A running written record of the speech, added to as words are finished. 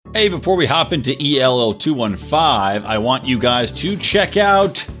Hey, before we hop into ELO 215, I want you guys to check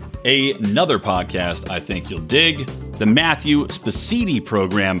out another podcast I think you'll dig, the Matthew Spacidi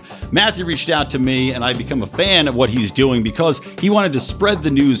program. Matthew reached out to me and I become a fan of what he's doing because he wanted to spread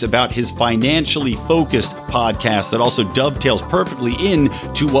the news about his financially focused podcast that also dovetails perfectly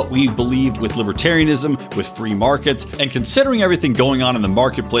into what we believe with libertarianism, with free markets, and considering everything going on in the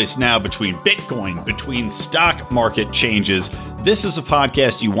marketplace now between Bitcoin, between stock market changes. This is a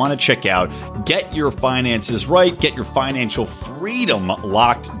podcast you want to check out. Get your finances right, get your financial freedom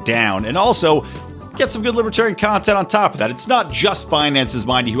locked down, and also get some good libertarian content on top of that. It's not just finances,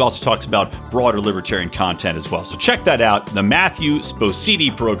 mind you. He also talks about broader libertarian content as well. So check that out, the Matthew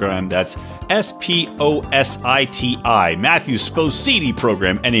Spacidi program. That's Spositi, Matthew Spacidi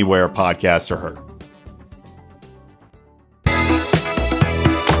program, anywhere podcasts are heard.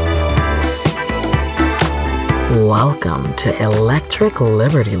 Welcome to Electric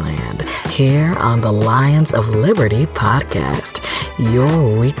Liberty Land, here on the Lions of Liberty podcast,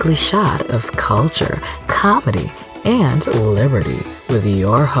 your weekly shot of culture, comedy, and liberty with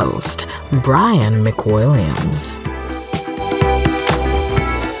your host, Brian McWilliams.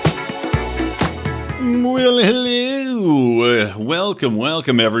 Well, hello.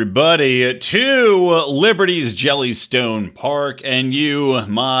 Welcome everybody to Liberty's Jellystone Park, and you,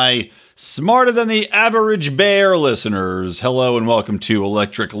 my smarter than the average bear listeners. Hello and welcome to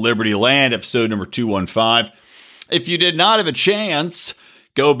Electric Liberty Land, episode number 215. If you did not have a chance,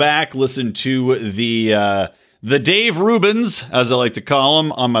 go back, listen to the Dave Rubens, as I like to call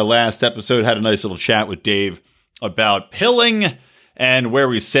him, on my last episode. Had a nice little chat with Dave about pilling and where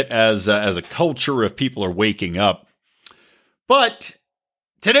we sit as a culture if people are waking up. But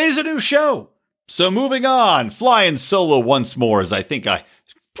today's a new show. So moving on, flying solo once more, as I think I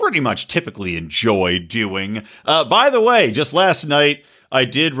pretty much typically enjoy doing. By the way, just last night, I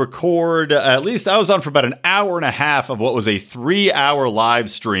did record, at least I was on for about an hour and a half of what was a 3-hour live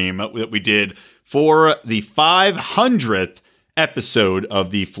stream that we did for the 500th episode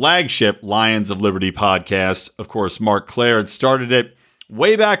of the flagship Lions of Liberty podcast. Of course, Mark Claire had started it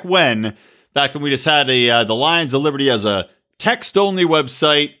way back when we just had the Lions of Liberty as a text-only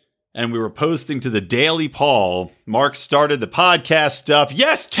website, and we were posting to the Daily Paul. Mark started the podcast stuff.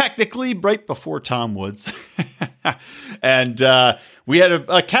 Yes, technically, right before Tom Woods. And we had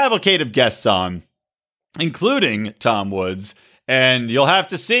a cavalcade of guests on, including Tom Woods. And you'll have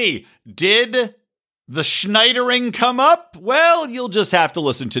to see, did the Schneidering come up? Well, you'll just have to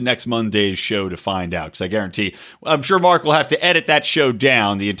listen to next Monday's show to find out, because I guarantee, I'm sure Mark will have to edit that show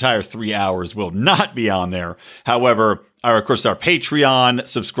down. The entire 3 hours will not be on there. However, of course, our Patreon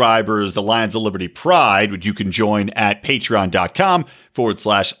subscribers, the Lions of Liberty Pride, which you can join at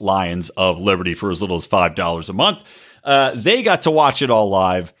patreon.com/Lions of Liberty for as little as $5 a month. They got to watch it all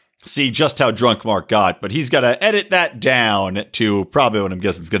live, see just how drunk Mark got, but he's got to edit that down to probably what I'm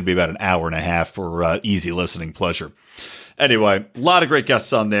guessing is going to be about an hour and a half for easy listening pleasure. Anyway, a lot of great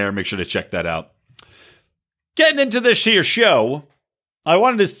guests on there. Make sure to check that out. Getting into this here show, I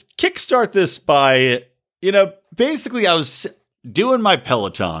wanted to kickstart this by, basically I was doing my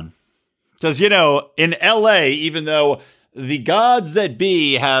Peloton. Because, in LA, even though the gods that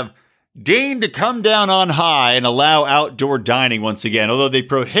be have deigned to come down on high and allow outdoor dining once again, although they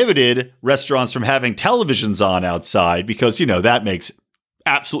prohibited restaurants from having televisions on outside because, that makes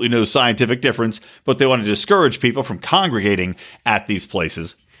absolutely no scientific difference, but they want to discourage people from congregating at these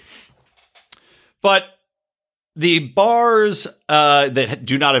places. But the bars that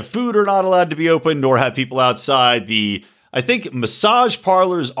do not have food are not allowed to be open, nor have people outside. I think massage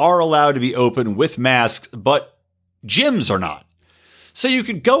parlors are allowed to be open with masks, but gyms are not. So you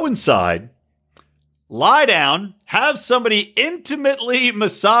can go inside, lie down, have somebody intimately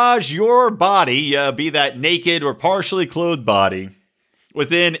massage your body, be that naked or partially clothed body,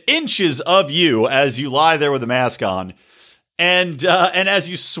 within inches of you as you lie there with a mask on. And as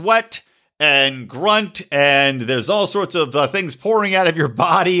you sweat and grunt, and there's all sorts of things pouring out of your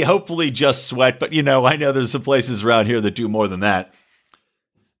body, hopefully just sweat, but I know there's some places around here that do more than that.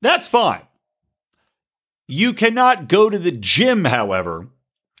 That's fine. You cannot go to the gym, however,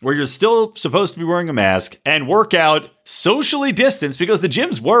 where you're still supposed to be wearing a mask and work out socially distanced, because the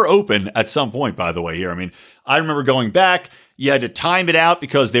gyms were open at some point, by the way, here. I mean, I remember going back, you had to time it out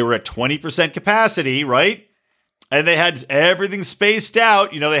because they were at 20% capacity, right? And they had everything spaced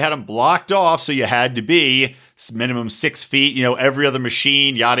out. They had them blocked off, so you had to be minimum 6 feet, every other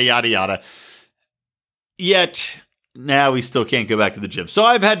machine, yada, yada, yada. Yet now we still can't go back to the gym. So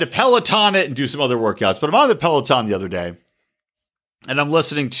I've had to Peloton it and do some other workouts. But I'm on the Peloton the other day, and I'm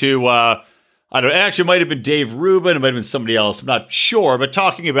listening to I don't know, it actually might have been Dave Rubin, it might have been somebody else, I'm not sure, but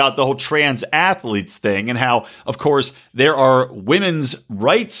talking about the whole trans athletes thing and how, of course, there are women's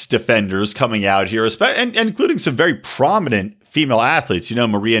rights defenders coming out here, and including some very prominent female athletes. You know,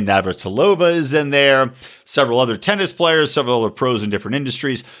 Maria Navratilova is in there, several other tennis players, several other pros in different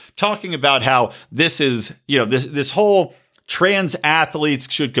industries, talking about how this is, you know, this whole trans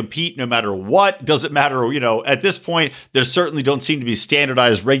athletes should compete no matter what. Doesn't matter, you know, at this point, there certainly don't seem to be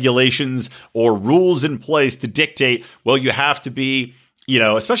standardized regulations or rules in place to dictate, well, you have to be, you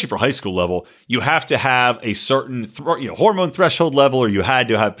know, especially for high school level, you have to have a certain hormone threshold level, or you had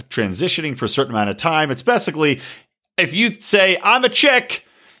to have transitioning for a certain amount of time. It's basically, if you say, I'm a chick,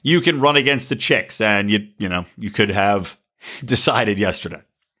 you can run against the chicks, and you could have decided yesterday.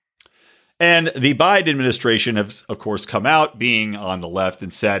 And the Biden administration has, of course, come out being on the left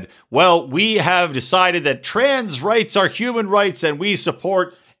and said, well, we have decided that trans rights are human rights, and we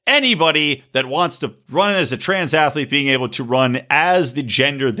support anybody that wants to run as a trans athlete being able to run as the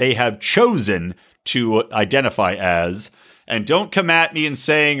gender they have chosen to identify as. And don't come at me and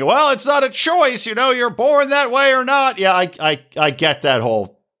saying, well, it's not a choice, you know, you're born that way or not. Yeah, I get that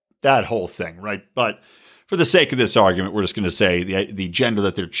whole thing, right? But for the sake of this argument, we're just going to say the gender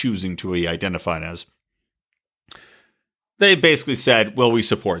that they're choosing to be identified as. They basically said, well, we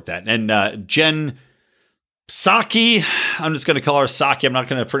support that. And Jen Psaki, I'm just going to call her Psaki. I'm not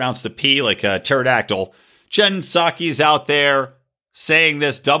going to pronounce the P like a pterodactyl. Jen Psaki's out there saying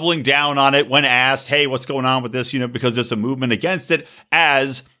this, doubling down on it when asked, hey, what's going on with this? You know, because there's a movement against it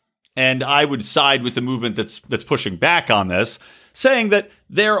and I would side with the movement that's pushing back on this, saying that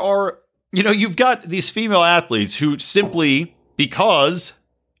there are, you know, you've got these female athletes who simply, because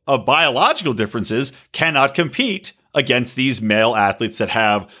of biological differences, cannot compete against these male athletes that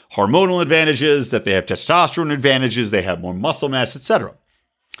have hormonal advantages, that they have testosterone advantages, they have more muscle mass, etc.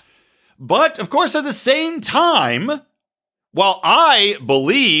 But, of course, at the same time, while I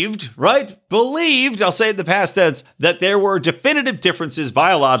believed, I'll say it in the past tense, that there were definitive differences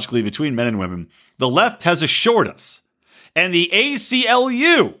biologically between men and women, the left has assured us. And the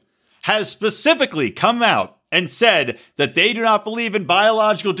ACLU has specifically come out and said that they do not believe in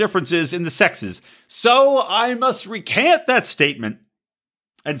biological differences in the sexes. So I must recant that statement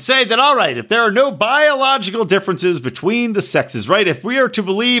and say that, all right, if there are no biological differences between the sexes, right, if we are to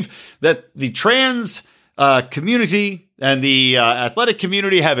believe that the trans community and the athletic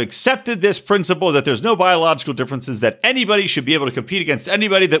community have accepted this principle that there's no biological differences, that anybody should be able to compete against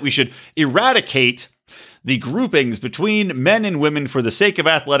anybody, that we should eradicate the groupings between men and women for the sake of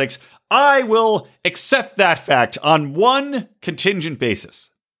athletics, I will accept that fact on one contingent basis.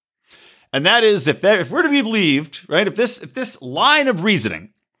 And that is, if we're to be believed, right, if this line of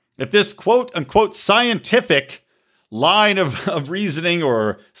reasoning, if this quote unquote scientific line of reasoning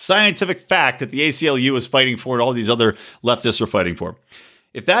or scientific fact that the ACLU is fighting for and all these other leftists are fighting for,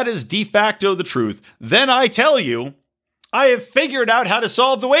 if that is de facto the truth, then I tell you, I have figured out how to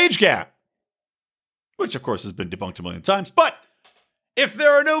solve the wage gap. Which, of course, has been debunked a million times. But if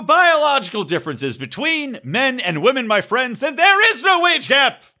there are no biological differences between men and women, my friends, then there is no wage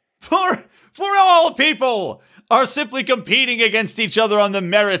gap. For all people are simply competing against each other on the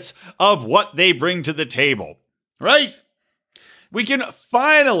merits of what they bring to the table. Right? We can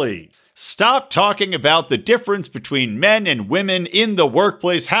finally stop talking about the difference between men and women in the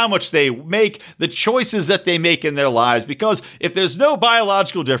workplace, how much they make, the choices that they make in their lives, because if there's no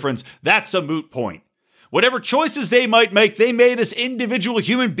biological difference, that's a moot point. Whatever choices they might make, they made as individual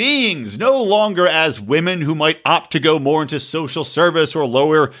human beings, no longer as women who might opt to go more into social service or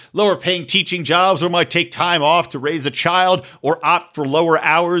lower paying teaching jobs, or might take time off to raise a child, or opt for lower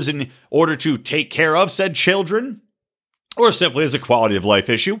hours in order to take care of said children, or simply as a quality of life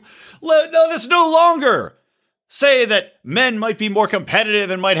issue. Let us no longer say that men might be more competitive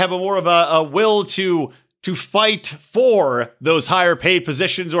and might have more of a will to fight for those higher paid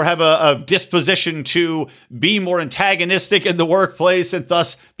positions, or have a disposition to be more antagonistic in the workplace and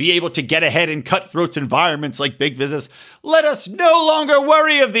thus be able to get ahead in cutthroat environments like big business. Let us no longer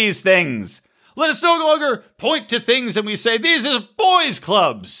worry of these things. Let us no longer point to things and we say, these are boys'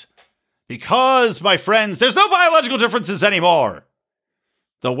 clubs. Because, my friends, there's no biological differences anymore.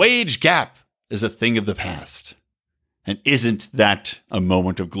 The wage gap is a thing of the past. And isn't that a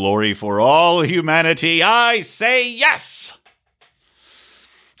moment of glory for all humanity? I say yes!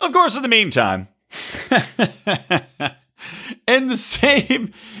 Of course, in the meantime, in the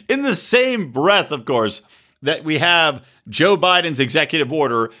same breath, of course, that we have Joe Biden's executive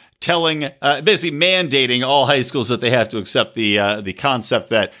order telling, basically mandating all high schools that they have to accept the concept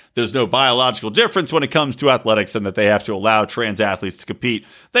that there's no biological difference when it comes to athletics and that they have to allow trans athletes to compete.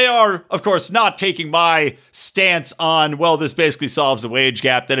 They are, of course, not taking my stance on, well, this basically solves the wage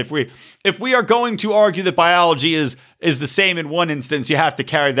gap, that if we are going to argue that biology is the same in one instance, you have to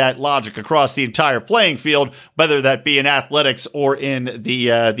carry that logic across the entire playing field, whether that be in athletics or in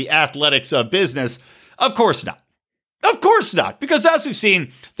the athletics of business. Of course not. Of course not, because as we've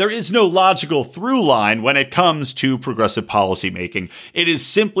seen, there is no logical through line when it comes to progressive policymaking. It is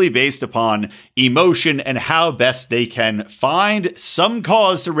simply based upon emotion and how best they can find some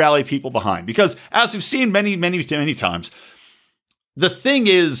cause to rally people behind. Because as we've seen many, many, many times, the thing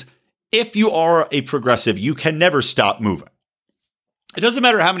is, if you are a progressive, you can never stop moving. It doesn't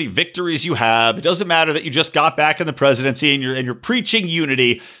matter how many victories you have. It doesn't matter that you just got back in the presidency and you're preaching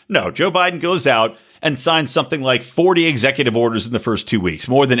unity. No, Joe Biden goes out and signs something like 40 executive orders in the first 2 weeks,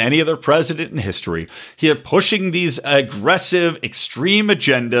 more than any other president in history. He is pushing these aggressive, extreme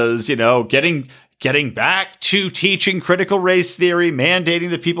agendas, getting back to teaching critical race theory,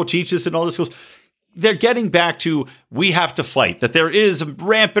 mandating that people teach this in all the schools. They're getting back to, we have to fight, that there is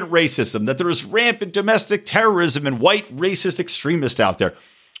rampant racism, that there is rampant domestic terrorism and white racist extremists out there.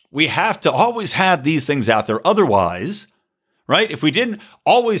 We have to always have these things out there. Otherwise, right, if we didn't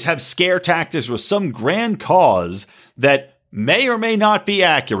always have scare tactics with some grand cause that may or may not be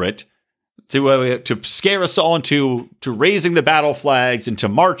accurate to scare us all into raising the battle flags and to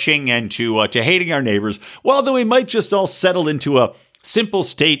marching and to hating our neighbors, well, then we might just all settle into a simple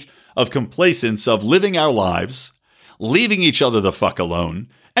state of complacence, of living our lives, leaving each other the fuck alone,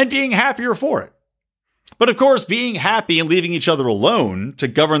 and being happier for it. But of course, being happy and leaving each other alone to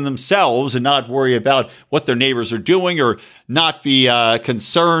govern themselves and not worry about what their neighbors are doing or not be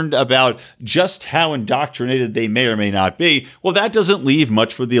concerned about just how indoctrinated they may or may not be, well, that doesn't leave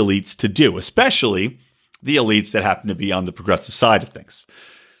much for the elites to do, especially the elites that happen to be on the progressive side of things.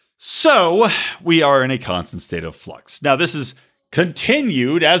 So we are in a constant state of flux. Now, this is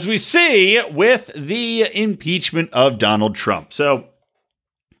continued, as we see, with the impeachment of Donald Trump. So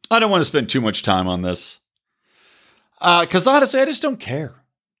I don't want to spend too much time on this because honestly, I just don't care.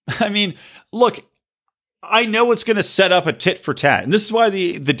 I mean, look, I know it's going to set up a tit for tat. And this is why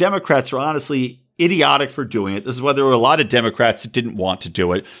the Democrats are honestly idiotic for doing it. This is why there were a lot of Democrats that didn't want to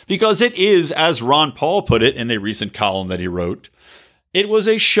do it, because it is, as Ron Paul put it in a recent column that he wrote, it was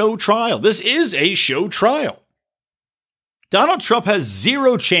a show trial. This is a show trial. Donald Trump has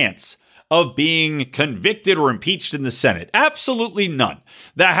zero chance of being convicted or impeached in the Senate. Absolutely none.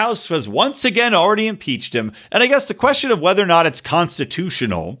 The House has once again already impeached him. And I guess the question of whether or not it's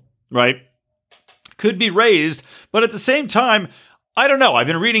constitutional, right, could be raised. But at the same time, I don't know. I've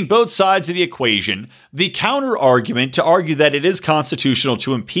been reading both sides of the equation. The counter argument to argue that it is constitutional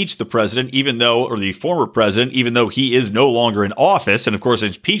to impeach the president, or the former president, even though he is no longer in office. And of course,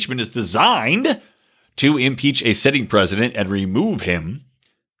 impeachment is designed to impeach a sitting president and remove him,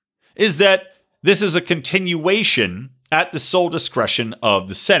 is that this is a continuation at the sole discretion of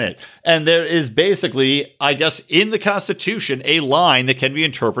the Senate. And there is basically, I guess, in the Constitution, a line that can be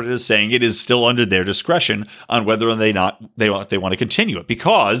interpreted as saying it is still under their discretion on whether or not they want to continue it,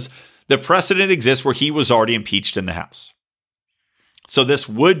 because the precedent exists where he was already impeached in the House. So this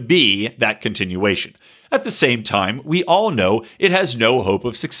would be that continuation. At the same time, we all know it has no hope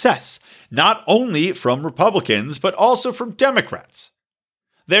of success, not only from Republicans, but also from Democrats.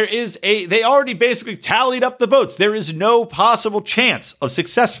 They already basically tallied up the votes. There is no possible chance of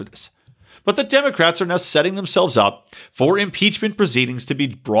success for this. But the Democrats are now setting themselves up for impeachment proceedings to be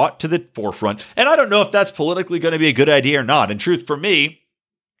brought to the forefront. And I don't know if that's politically going to be a good idea or not. In truth, for me,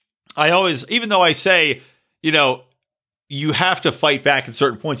 I always, even though I say, you have to fight back at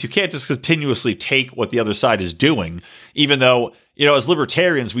certain points. You can't just continuously take what the other side is doing, even though, as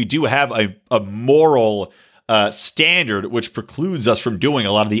libertarians, we do have a moral standard which precludes us from doing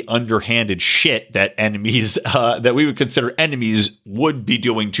a lot of the underhanded shit that enemies, that we would consider enemies, would be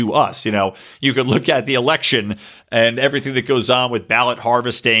doing to us. You could look at the election and everything that goes on with ballot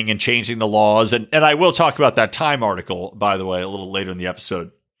harvesting and changing the laws. And I will talk about that Time article, by the way, a little later in the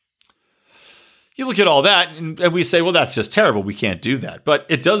episode. You look at all that and we say, well, that's just terrible. We can't do that. But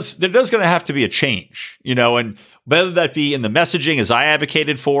there does going to have to be a change, and whether that be in the messaging as I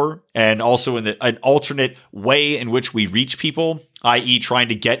advocated for, and also in an alternate way in which we reach people, i.e. trying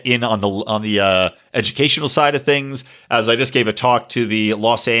to get in on the educational side of things. As I just gave a talk to the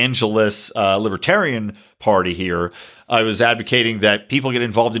Los Angeles Libertarian Party here, I was advocating that people get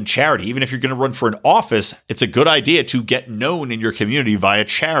involved in charity. Even if you're going to run for an office, it's a good idea to get known in your community via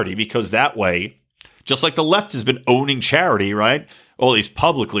charity, because that way Just like the left has been owning charity, right? Or at least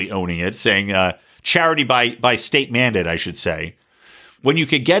publicly owning it, saying charity by state mandate, I should say. When you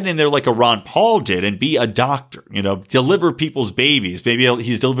could get in there like a Ron Paul did and be a doctor, deliver people's babies. Maybe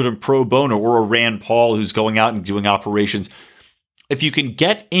he's delivered them pro bono, or a Rand Paul who's going out and doing operations. If you can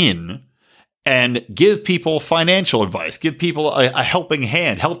get in and give people financial advice, give people a helping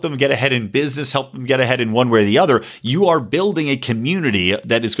hand, help them get ahead in business, help them get ahead in one way or the other, you are building a community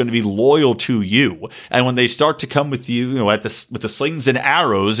that is going to be loyal to you. And when they start to come with you, with the slings and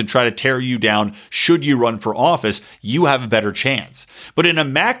arrows and try to tear you down, should you run for office, you have a better chance. But in a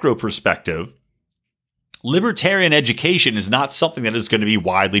macro perspective, libertarian education is not something that is going to be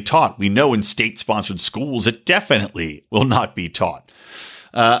widely taught. We know in state-sponsored schools, it definitely will not be taught.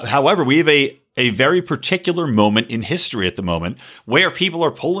 However, we have a very particular moment in history at the moment where people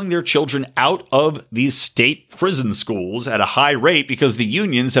are pulling their children out of these state prison schools at a high rate because the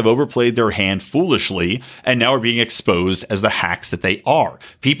unions have overplayed their hand foolishly and now are being exposed as the hacks that they are.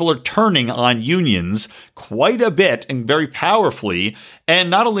 People are turning on unions quite a bit and very powerfully. And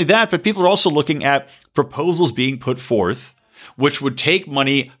not only that, but people are also looking at proposals being put forth which would take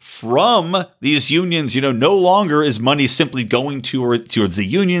money from these unions. No longer is money simply going towards the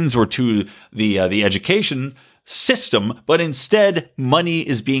unions or to the education system, but instead money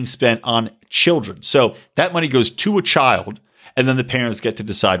is being spent on children. So that money goes to a child, and then the parents get to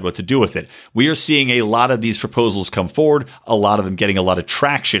decide what to do with it. We are seeing a lot of these proposals come forward, a lot of them getting a lot of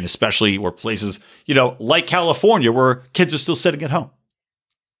traction, especially where places, like California, where kids are still sitting at home.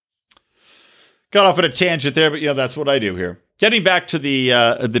 Got off on a tangent there, but that's what I do here. Getting back to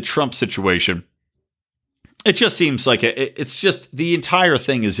the Trump situation, it just seems like it's just the entire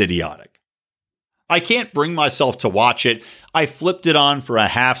thing is idiotic. I can't bring myself to watch it. I flipped it on for a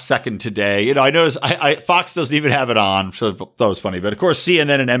half second today. I noticed Fox doesn't even have it on, so that was funny. But of course,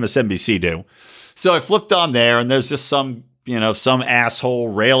 CNN and MSNBC do. So I flipped on there, and there's just some asshole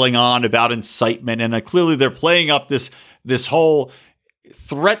railing on about incitement, and clearly they're playing up this whole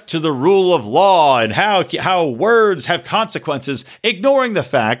threat to the rule of law and how words have consequences, ignoring the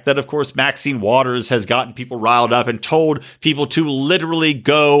fact that, of course, Maxine Waters has gotten people riled up and told people to literally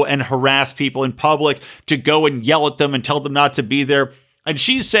go and harass people in public, to go and yell at them and tell them not to be there. And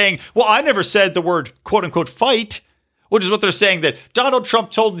she's saying, well, I never said the word quote unquote fight, which is what they're saying, that Donald Trump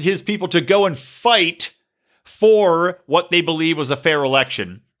told his people to go and fight for what they believe was a fair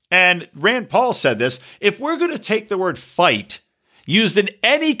election. And Rand Paul said this: if we're going to take the word fight used in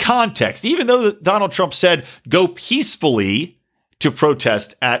any context, even though Donald Trump said go peacefully to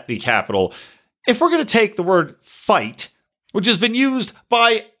protest at the Capitol, if we're going to take the word fight, which has been used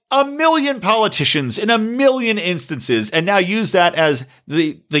by a million politicians in a million instances, and now use that as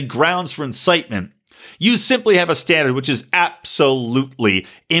the grounds for incitement, you simply have a standard which is absolutely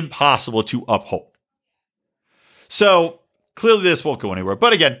impossible to uphold. So clearly, this won't go anywhere.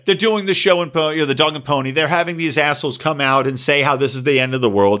 But again, they're doing the show and the dog and pony. They're having these assholes come out and say how this is the end of the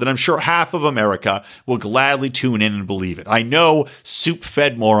world. And I'm sure half of America will gladly tune in and believe it. I know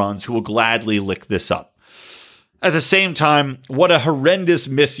soup-fed morons who will gladly lick this up. At the same time, what a horrendous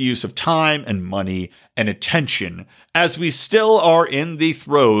misuse of time and money and attention, as we still are in the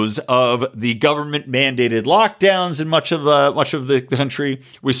throes of the government-mandated lockdowns in much of the country.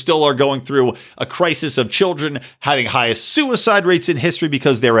 We still are going through a crisis of children having highest suicide rates in history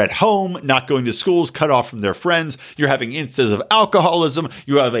because they're at home, not going to schools, cut off from their friends. You're having instances of alcoholism.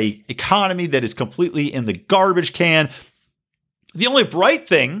 You have an economy that is completely in the garbage can. The only bright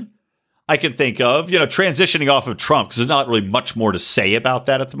thing I can think of, transitioning off of Trump, because there's not really much more to say about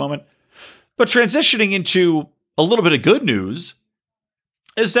that at the moment, but transitioning into a little bit of good news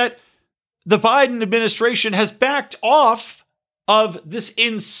is that the Biden administration has backed off of this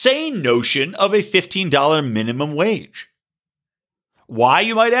insane notion of a $15 minimum wage. Why,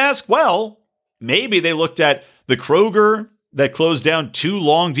 you might ask? Well, maybe they looked at the Kroger that closed down 2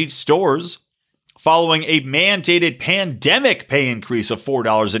 Long Beach stores following a mandated pandemic pay increase of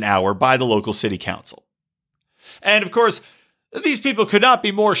 $4 an hour by the local city council. And of course, these people could not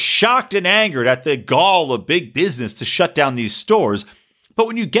be more shocked and angered at the gall of big business to shut down these stores. But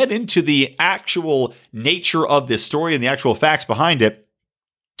when you get into the actual nature of this story and the actual facts behind it,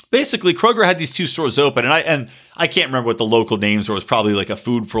 basically Kroger had these 2 stores open, and I can't remember what the local names were. It was probably like a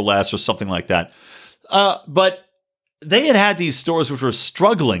Food for Less or something like that. But they had these stores which were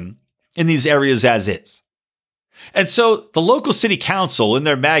struggling in these areas as is. And so the local city council, in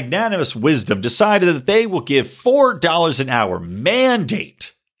their magnanimous wisdom, decided that they will give $4 an hour,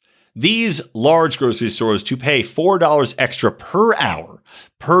 mandate these large grocery stores to pay $4 extra per hour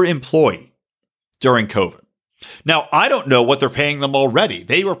per employee during COVID. Now, I don't know what they're paying them already.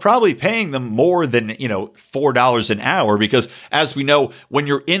 They were probably paying them more than, $4 an hour because as we know, when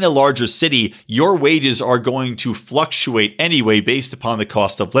you're in a larger city, your wages are going to fluctuate anyway based upon the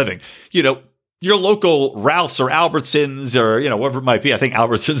cost of living. Your local Ralph's or Albertsons or, whatever it might be. I think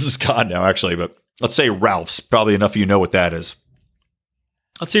Albertsons is gone now, actually, but let's say Ralph's. Probably enough of you know what that is.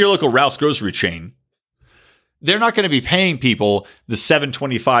 Let's say your local Ralph's grocery chain. They're not going to be paying people the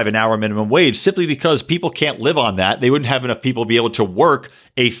 $7.25 an hour minimum wage simply because people can't live on that. They wouldn't have enough people to be able to work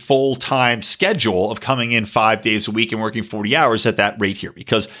a full-time schedule of coming in 5 days a week and working 40 hours at that rate here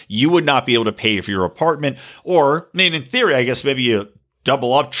because you would not be able to pay for your apartment. Or, in theory, I guess maybe you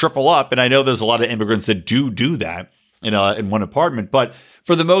double up, triple up. And I know there's a lot of immigrants that do that in one apartment. But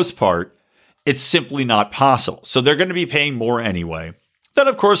for the most part, it's simply not possible. So they're going to be paying more anyway. Then,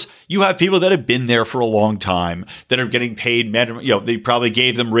 of course, you have people that have been there for a long time that are getting paid. They probably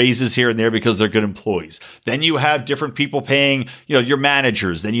gave them raises here and there because they're good employees. Then you have different people paying, your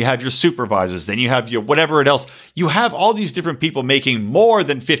managers. Then you have your supervisors. Then you have your whatever else. You have all these different people making more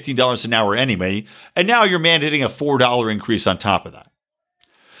than $15 an hour anyway. And now you're mandating a $4 increase on top of that.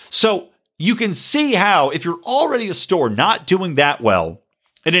 So you can see how if you're already a store not doing that well,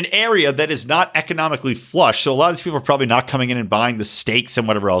 in an area that is not economically flush. So a lot of these people are probably not coming in and buying the steaks and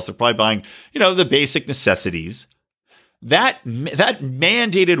whatever else. They're probably buying, the basic necessities. That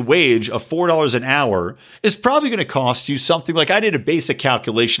mandated wage of $4 an hour is probably going to cost you something like I did a basic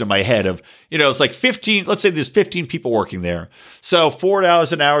calculation in my head of, it's like 15, let's say there's 15 people working there. So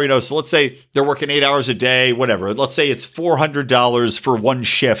 $4 an hour, so let's say they're working 8 hours a day, whatever. Let's say it's $400 for one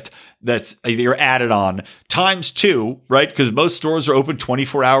shift that's you're added on times 2, right? Because most stores are open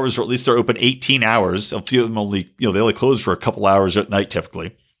 24 hours, or at least they're open 18 hours. A few of them only, they only close for a couple hours at night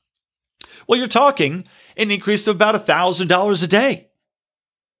typically. Well, you're talking an increase of about $1,000 a day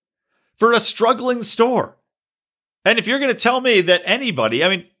for a struggling store. And if you're going to tell me that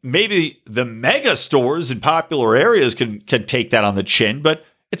anybody, maybe the mega stores in popular areas can take that on the chin, but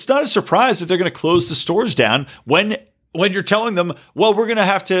it's not a surprise that they're going to close the stores down when you're telling them, well, you're going to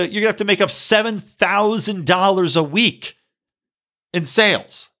have to make up $7,000 a week in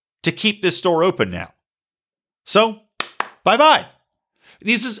sales to keep this store open now. So, bye-bye.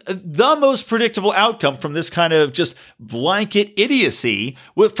 This is the most predictable outcome from this kind of just blanket idiocy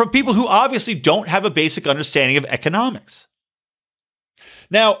from people who obviously don't have a basic understanding of economics.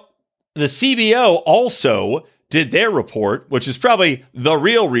 Now, the CBO also did their report, which is probably the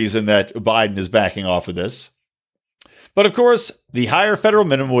real reason that Biden is backing off of this. But of course, the higher federal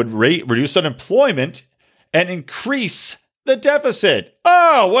minimum would reduce unemployment and increase the deficit.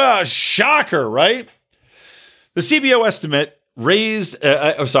 Oh, well, shocker, right? The CBO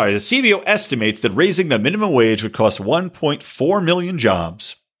estimates that raising the minimum wage would cost 1.4 million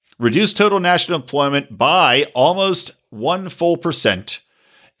jobs, reduce total national employment by almost 1%,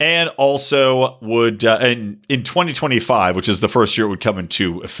 and also would, in 2025, which is the first year it would come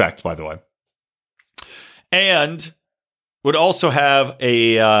into effect, by the way, and would also have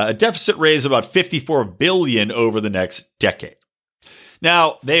a deficit raise of about $54 billion over the next decade.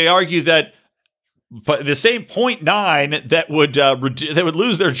 Now, they argue that but the same 0.9 that would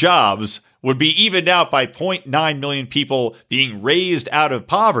lose their jobs would be evened out by 0.9 million people being raised out of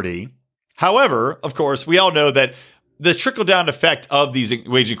poverty. However, of course, we all know that the trickle-down effect of these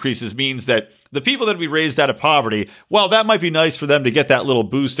wage increases means that the people that would be raised out of poverty, well, that might be nice for them to get that little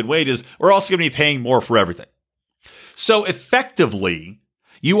boost in wages, are also going to be paying more for everything. So effectively,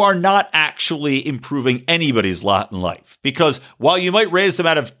 you are not actually improving anybody's lot in life. Because while you might raise them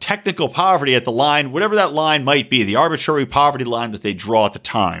out of technical poverty at the line, whatever that line might be, the arbitrary poverty line that they draw at the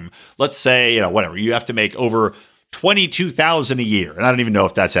time, let's say, whatever, you have to make over $22,000 a year. And I don't even know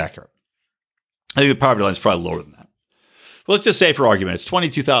if that's accurate. I think the poverty line is probably lower than that. Well, let's just say for argument, it's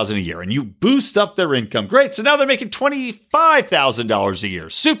 $22,000 a year and you boost up their income. Great. So now they're making $25,000 a year.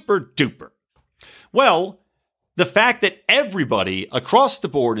 Super duper. Well, the fact that everybody across the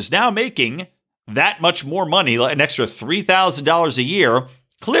board is now making that much more money, an extra $3,000 a year,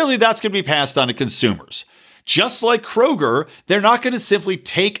 clearly that's going to be passed on to consumers. Just like Kroger, they're not going to simply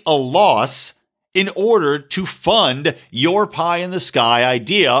take a loss in order to fund your pie in the sky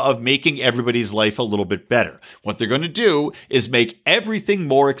idea of making everybody's life a little bit better. What they're going to do is make everything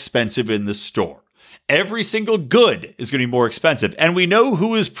more expensive in the store. Every single good is going to be more expensive. And we know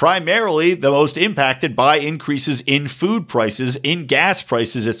who is primarily the most impacted by increases in food prices, in gas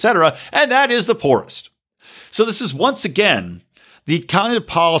prices, etc., and that is the poorest. So this is once again the kind of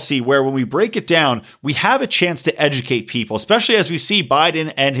policy where when we break it down, we have a chance to educate people, especially as we see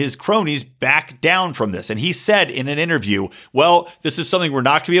Biden and his cronies back down from this. And he said in an interview, well, this is something we're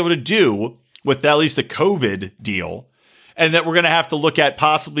not going to be able to do with at least a COVID deal, and that we're going to have to look at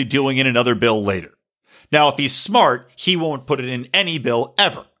possibly doing in another bill later. Now, if he's smart, he won't put it in any bill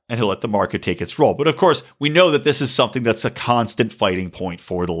ever, and he'll let the market take its role. But of course, we know that this is something that's a constant fighting point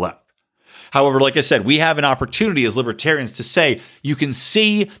for the left. However, like I said, we have an opportunity as libertarians to say, you can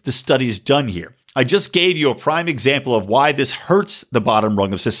see the studies done here. I just gave you a prime example of why this hurts the bottom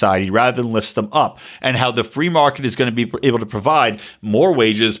rung of society rather than lifts them up, and how the free market is going to be able to provide more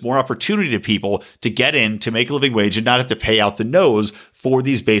wages, more opportunity to people to get in, to make a living wage, and not have to pay out the nose for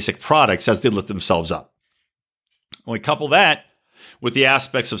these basic products as they lift themselves up. When we couple that with the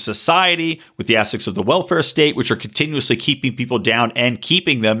aspects of society, with the aspects of the welfare state, which are continuously keeping people down and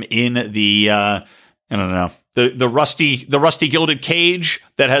keeping them in the, the rusty gilded cage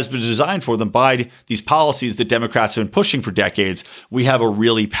that has been designed for them by these policies that Democrats have been pushing for decades, we have a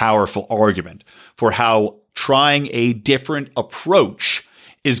really powerful argument for how trying a different approach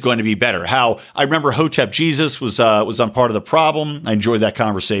is going to be better. How I remember Hotep Jesus was on Part of the Problem. I enjoyed that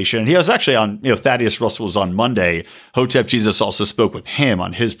conversation. He was actually on, Thaddeus Russell was on Monday. Hotep Jesus also spoke with him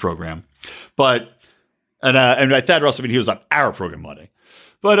on his program. But, and Thad Russell, he was on our program Monday.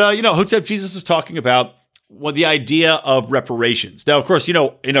 But, Hotep Jesus was talking about the idea of reparations. Now, of course,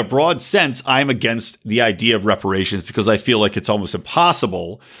 in a broad sense, I'm against the idea of reparations because I feel like it's almost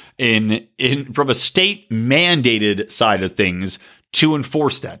impossible from a state mandated side of things to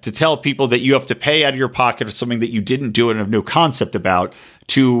enforce that, to tell people that you have to pay out of your pocket for something that you didn't do and have no concept about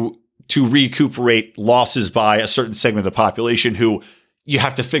to recuperate losses by a certain segment of the population who you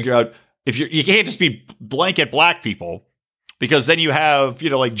have to figure out you can't just be blanket black people, because then you have,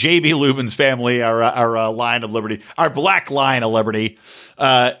 like J.B. Lubin's family, our Lion of Liberty, our Black Lion of Liberty.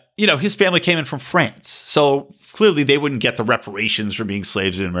 His family came in from France. So clearly they wouldn't get the reparations for being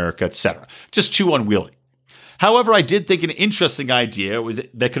slaves in America, etc. Just too unwieldy. However, I did think an interesting idea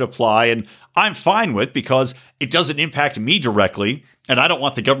that could apply, and I'm fine with because it doesn't impact me directly, and I don't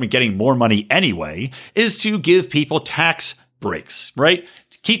want the government getting more money anyway, is to give people tax breaks, right?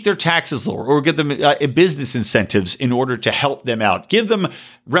 Keep their taxes lower or give them business incentives in order to help them out. Give them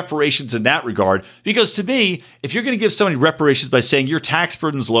reparations in that regard. Because to me, if you're going to give somebody reparations by saying your tax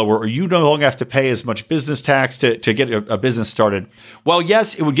burden's lower or you no longer have to pay as much business tax to get a business started, while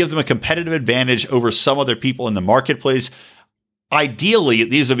yes, it would give them a competitive advantage over some other people in the marketplace, ideally,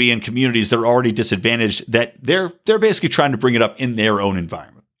 these would be in communities that are already disadvantaged, that they're basically trying to bring it up in their own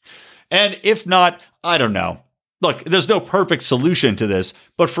environment. And if not, I don't know. Look, there's no perfect solution to this,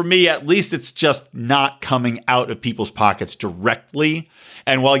 but for me, at least it's just not coming out of people's pockets directly.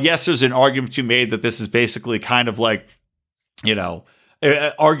 And while, yes, there's an argument to be made that this is basically kind of like,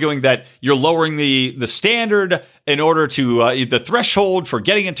 arguing that you're lowering the standard in order to the threshold for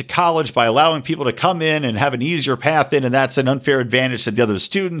getting into college by allowing people to come in and have an easier path in, and that's an unfair advantage to the other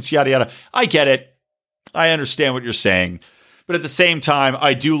students, yada, yada. I get it. I understand what you're saying. But at the same time,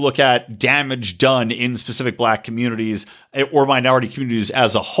 I do look at damage done in specific black communities or minority communities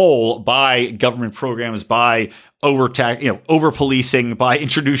as a whole by government programs, by over-policing, by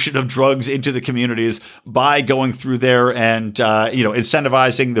introduction of drugs into the communities, by going through there and,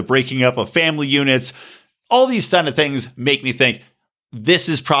 incentivizing the breaking up of family units. All these kind of things make me think this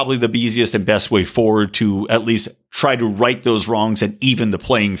is probably the easiest and best way forward to at least try to right those wrongs and even the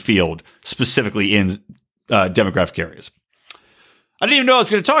playing field, specifically in demographic areas. I didn't even know I was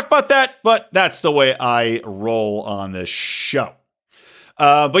going to talk about that, but that's the way I roll on this show.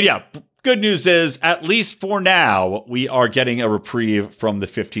 But yeah, good news is, at least for now, we are getting a reprieve from the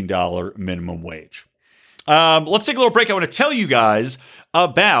 $15 minimum wage. Let's take a little break. I want to tell you guys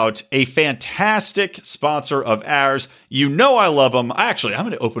about a fantastic sponsor of ours. You know I love them. Actually, I'm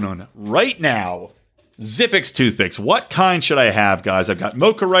going to open one right now. Zippix toothpicks. What kind should I have, guys? I've got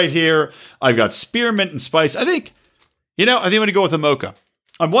mocha right here. I've got spearmint and spice. I think I'm going to go with a mocha.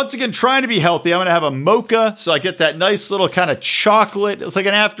 I'm once again trying to be healthy. I'm going to have a mocha, so I get that nice little kind of chocolate. It's like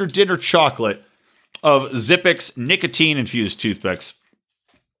an after-dinner chocolate of Zippix nicotine-infused toothpicks.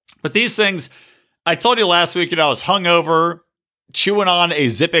 But these things, I told you last week, I was hungover, chewing on a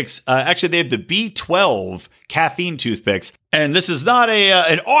Zippix. Actually, they have the B12 caffeine toothpicks. And this is not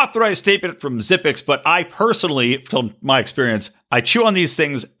an authorized statement from Zippix, but I personally, from my experience, I chew on these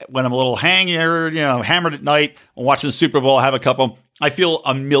things when I'm a little hammered at night. I'm watching the Super Bowl, I have a couple. I feel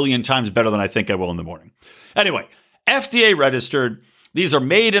a million times better than I think I will in the morning. Anyway, FDA registered. These are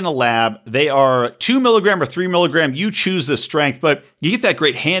made in a lab. They are 2 milligram or 3 milligram. You choose the strength, but you get that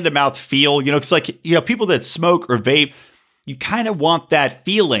great hand-to-mouth feel. It's like, people that smoke or vape, you kind of want that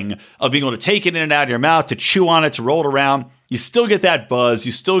feeling of being able to take it in and out of your mouth, to chew on it, to roll it around. You still get that buzz.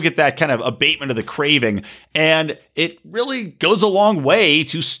 You still get that kind of abatement of the craving. And it really goes a long way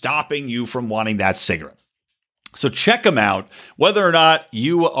to stopping you from wanting that cigarette. So check them out. Whether or not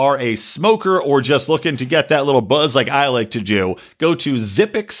you are a smoker or just looking to get that little buzz like I like to do, go to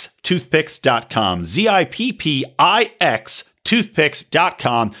zippixtoothpicks.com. ZIPPIX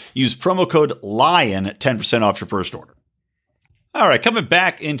toothpicks.com. Use promo code LION, 10% off your first order. All right, coming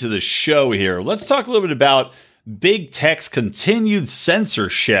back into the show here, let's talk a little bit about big tech's continued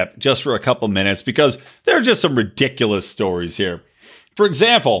censorship just for a couple minutes, because there are just some ridiculous stories here. For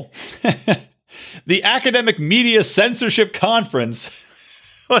example, the Academic Media Censorship Conference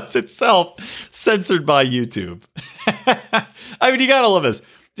was itself censored by YouTube. I mean, you gotta love this.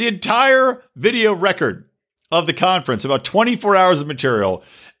 The entire video record of the conference, about 24 hours of material,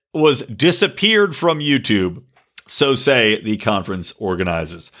 was disappeared from YouTube. So say the conference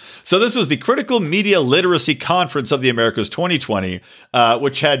organizers. So this was the Critical Media Literacy Conference of the Americas 2020,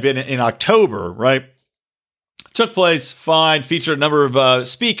 which had been in October, right? Took place, fine, featured a number of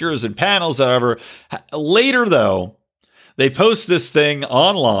speakers and panels, whatever. Later, though, they post this thing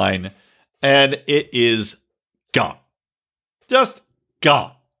online, and it is gone. Just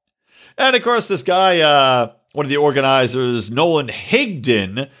gone. And, of course, this guy, one of the organizers, Nolan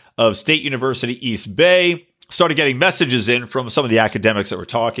Higdon of State University East Bay, started getting messages in from some of the academics that were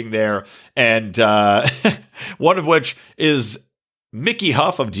talking there, and one of which is Mickey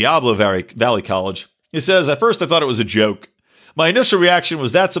Huff of Diablo Valley College. He says, "At first I thought it was a joke. My initial reaction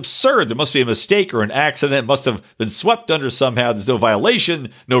was, that's absurd. There must be a mistake or an accident. It must have been swept under somehow. There's no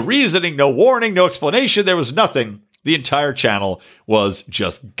violation, no reasoning, no warning, no explanation. There was nothing. The entire channel was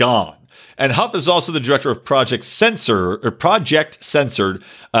just gone." And Huff is also the director of Project Censored,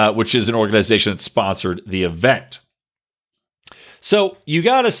 which is an organization that sponsored the event. So you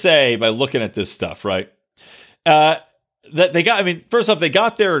got to say, by looking at this stuff, right, that they got, I mean, first off, they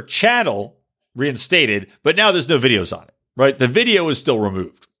got their channel reinstated, but now there's no videos on it, right? The video is still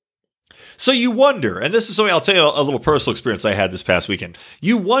removed. So you wonder, and this is something I'll tell you a little personal experience I had this past weekend.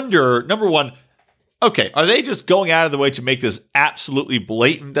 You wonder, number one, okay, are they just going out of the way to make this absolutely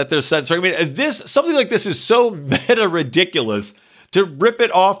blatant that they're censoring? I mean, something like this is so meta ridiculous to rip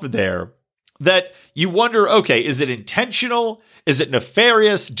it off of there that you wonder, okay, is it intentional? Is it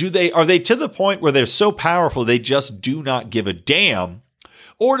nefarious? Are they to the point where they're so powerful they just do not give a damn?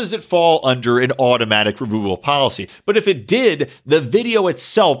 Or does it fall under an automatic removal policy? But if it did, the video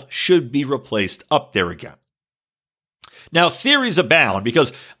itself should be replaced up there again. Now, theories abound,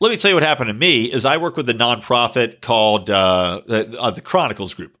 because let me tell you what happened to me is I work with a nonprofit called the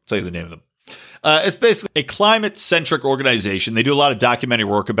Chronicles Group. I'll tell you the name of them. It's basically a climate-centric organization. They do a lot of documentary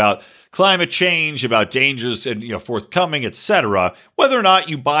work about climate change, about dangers and forthcoming, etc. Whether or not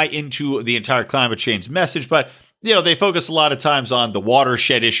you buy into the entire climate change message, but they focus a lot of times on the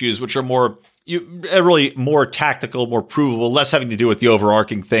watershed issues, which are really more tactical, more provable, less having to do with the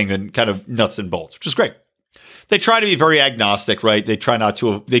overarching thing and kind of nuts and bolts, which is great. They try to be very agnostic, right? They try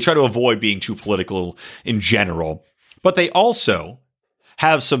to avoid being too political in general, but they also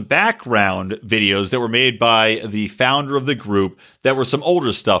have some background videos that were made by the founder of the group that were some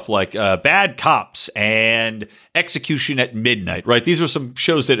older stuff like Bad Cops and Execution at Midnight, right? These were some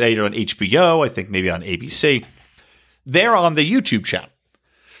shows that aired on HBO, I think maybe on ABC. They're on the YouTube channel.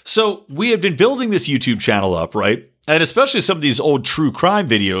 So we have been building this YouTube channel up, right? And especially some of these old true crime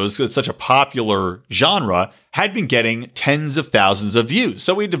videos, it's such a popular genre, had been getting tens of thousands of views.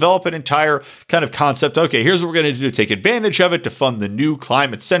 So we developed an entire kind of concept. Okay, here's what we're going to do to take advantage of it to fund the new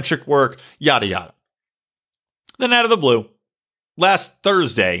climate-centric work, yada, yada. Then out of the blue, last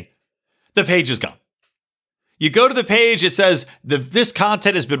Thursday, the page is gone. You go to the page, it says this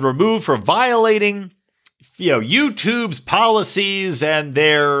content has been removed for violating YouTube's policies and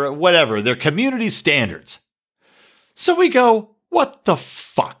their community standards. So we go, what the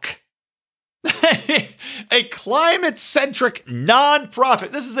fuck? A climate-centric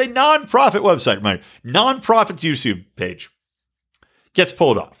nonprofit. This is a nonprofit website, right? Nonprofit's YouTube page gets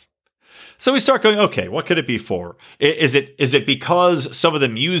pulled off. So we start going, okay, what could it be for? Is it because some of the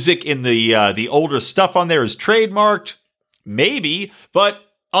music in the older stuff on there is trademarked? Maybe, but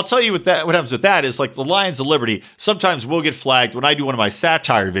I'll tell you what happens with that is like the Lions of Liberty. Sometimes we'll get flagged when I do one of my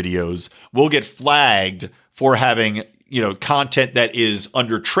satire videos. We'll get flagged for having content that is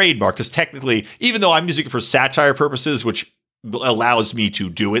under trademark, because technically, even though I'm using it for satire purposes, which allows me to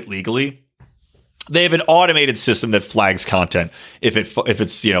do it legally, they have an automated system that flags content if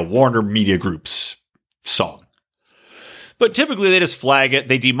it's Warner Media Group's song. But typically they just flag it,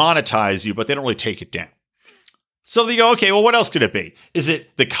 they demonetize you, but they don't really take it down. So they go, okay, well, what else could it be? Is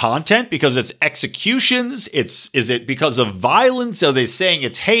it the content because it's executions? Is it because of violence? Are they saying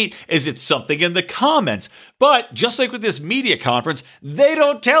it's hate? Is it something in the comments? But just like with this media conference, they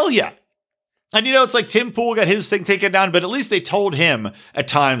don't tell you. And it's like Tim Pool got his thing taken down, but at least they told him at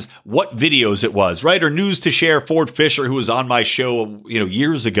times what videos it was, right? Or News to Share, Ford Fisher, who was on my show,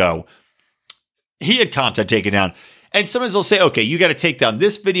 years ago, he had content taken down. And sometimes they'll say, okay, you got to take down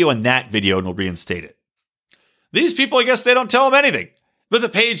this video and that video and we'll reinstate it. These people, I guess they don't tell them anything, but the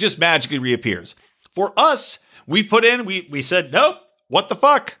page just magically reappears. For us, we put in, we said, nope, what the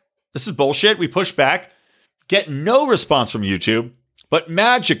fuck? This is bullshit. We push back, get no response from YouTube, but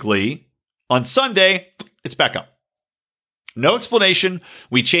magically on Sunday, it's back up. No explanation.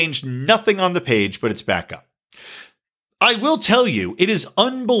 We changed nothing on the page, but it's back up. I will tell you, it is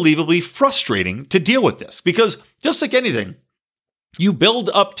unbelievably frustrating to deal with this because just like anything, you build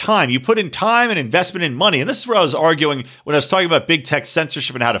up time. You put in time and investment in money. And this is where I was arguing when I was talking about big tech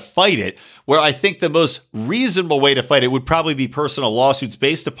censorship and how to fight it, where I think the most reasonable way to fight it would probably be personal lawsuits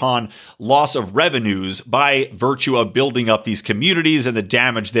based upon loss of revenues by virtue of building up these communities and the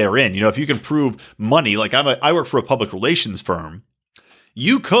damage therein. If you can prove money, like I work for a public relations firm.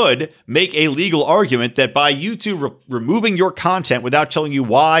 You could make a legal argument that by YouTube removing your content without telling you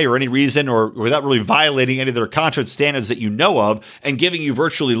why or any reason or without really violating any of their content standards that you know of and giving you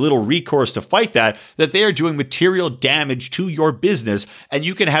virtually little recourse to fight that they are doing material damage to your business. And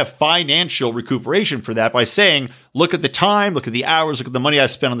you can have financial recuperation for that by saying, look at the time, look at the hours, look at the money I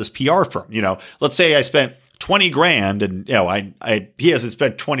spent on this PR firm. Let's say I spent 20 grand and, he hasn't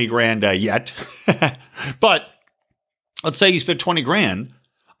spent 20 grand yet, but let's say you spent 20 grand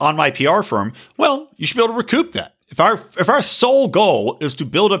on my PR firm. Well, you should be able to recoup that. If our sole goal is to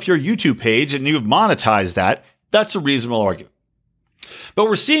build up your YouTube page and you've monetized that, that's a reasonable argument. But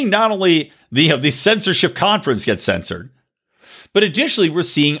we're seeing not only the censorship conference get censored, but additionally, we're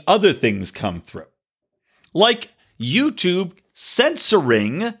seeing other things come through. Like YouTube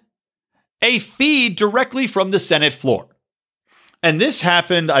censoring a feed directly from the Senate floor. And this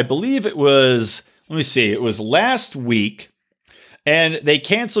happened, I believe it was last week, and they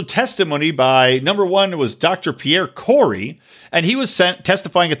canceled testimony by, number one, it was Dr. Pierre Kory, and he was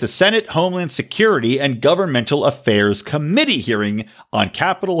testifying at the Senate Homeland Security and Governmental Affairs Committee hearing on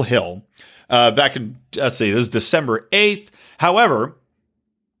Capitol Hill back in, this is December 8th. However,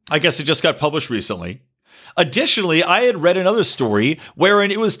 I guess it just got published recently. Additionally, I had read another story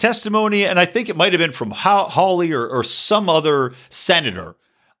wherein it was testimony, and I think it might have been from Hawley or some other senator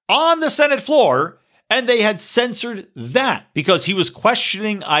on the Senate floor, and they had censored that because he was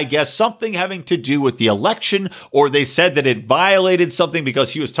questioning, I guess, something having to do with the election, or they said that it violated something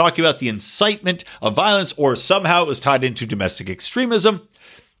because he was talking about the incitement of violence, or somehow it was tied into domestic extremism.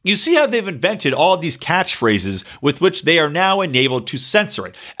 You see how they've invented all of these catchphrases with which they are now enabled to censor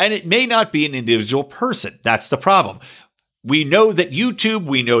it. And it may not be an individual person. That's the problem. We know that YouTube,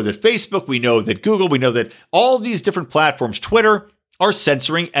 we know that Facebook, we know that Google, we know that all these different platforms, Twitter, are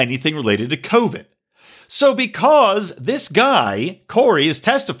censoring anything related to COVID. So because this guy, Kory, is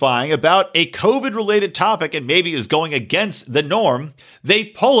testifying about a COVID-related topic and maybe is going against the norm, they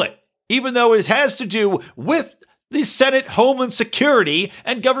pull it, even though it has to do with the Senate Homeland Security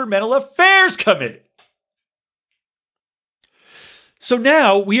and Governmental Affairs Committee. So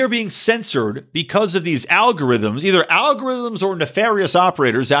now we are being censored because of these algorithms, either algorithms or nefarious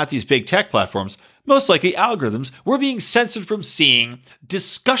operators at these big tech platforms. Most likely algorithms. We're being censored from seeing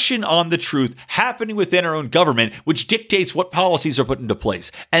discussion on the truth happening within our own government, which dictates what policies are put into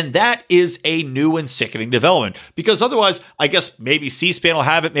place. And that is a new and sickening development, because otherwise, I guess maybe C-SPAN will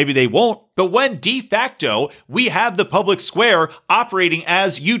have it, maybe they won't. But when de facto, we have the public square operating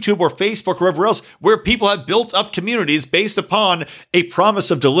as YouTube or Facebook or wherever else, where people have built up communities based upon a promise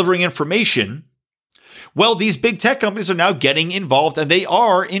of delivering information, well, these big tech companies are now getting involved, and they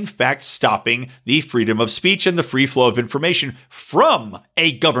are, in fact, stopping the freedom of speech and the free flow of information from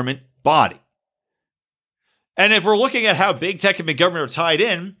a government body. And if we're looking at how big tech and big government are tied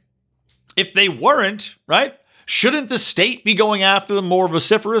in, if they weren't, right, shouldn't the state be going after them more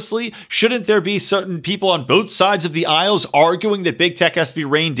vociferously? Shouldn't there be certain people on both sides of the aisles arguing that big tech has to be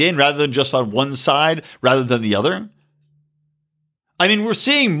reined in rather than just on one side rather than the other? I mean, we're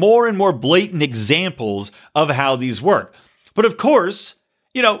seeing more and more blatant examples of how these work. But of course,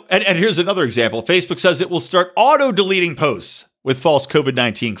 and here's another example. Facebook says it will start auto-deleting posts with false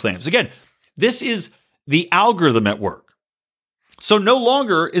COVID-19 claims. Again, this is the algorithm at work. So no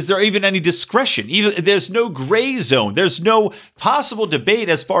longer is there even any discretion. There's no gray zone. There's no possible debate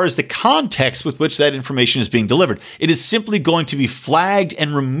as far as the context with which that information is being delivered. It is simply going to be flagged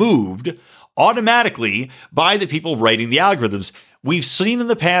and removed automatically by the people writing the algorithms. We've seen in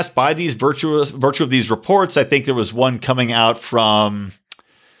the past by these virtue of these reports. I think there was one coming out from,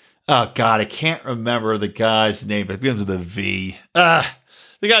 oh God, I can't remember the guy's name, but it begins with a V. The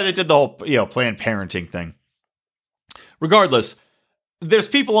guy that did the whole, Planned Parenting thing. Regardless, there's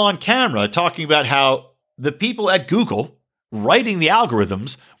people on camera talking about how the people at Google writing the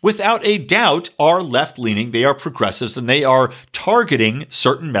algorithms, without a doubt, are left-leaning, they are progressives, and they are targeting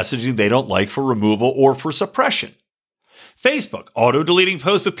certain messaging they don't like for removal or for suppression. Facebook, auto-deleting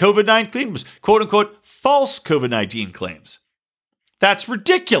posts with COVID-19 claims, quote-unquote, false COVID-19 claims. That's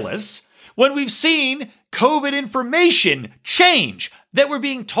ridiculous when we've seen COVID information change that we're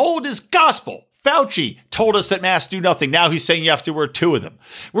being told is gospel. Fauci told us that masks do nothing. Now he's saying you have to wear 2 of them.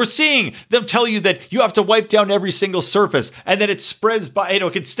 We're seeing them tell you that you have to wipe down every single surface and that it spreads by,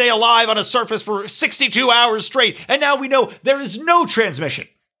 it can stay alive on a surface for 62 hours straight. And now we know there is no transmission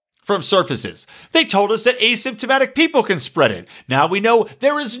from surfaces. They told us that asymptomatic people can spread it. Now we know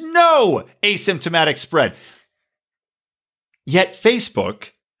there is no asymptomatic spread. Yet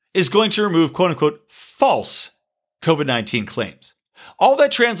Facebook is going to remove, quote unquote, false COVID-19 claims. All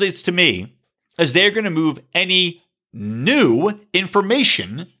that translates to me as they're going to move any new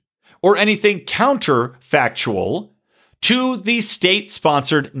information or anything counterfactual to the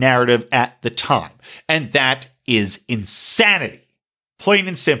state-sponsored narrative at the time. And that is insanity. Plain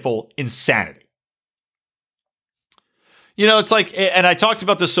and simple insanity. It's like, and I talked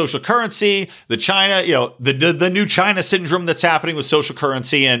about the social currency, the China, the new China syndrome that's happening with social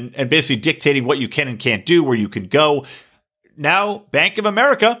currency and basically dictating what you can and can't do, where you can go. Now, Bank of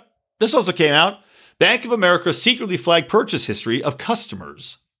America, this also came out. Bank of America secretly flagged purchase history of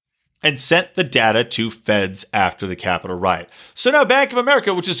customers and sent the data to feds after the Capitol riot. So now Bank of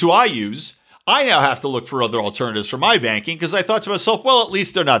America, which is who I use, I now have to look for other alternatives for my banking because I thought to myself, well, at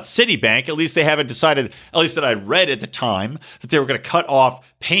least they're not Citibank. At least they haven't decided, at least that I read at the time, that they were going to cut off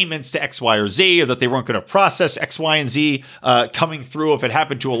payments to X, Y, or Z, or that they weren't going to process X, Y, and Z coming through if it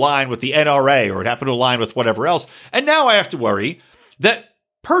happened to align with the NRA or it happened to align with whatever else. And now I have to worry that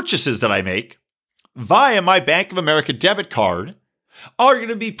purchases that I make via my Bank of America debit card are going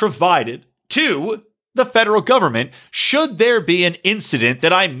to be provided to the federal government should there be an incident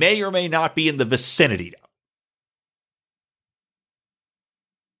that I may or may not be in the vicinity of.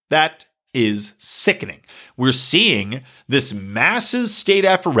 That is sickening. We're seeing this massive state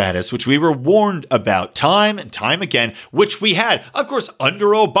apparatus, which we were warned about time and time again, which we had, of course, under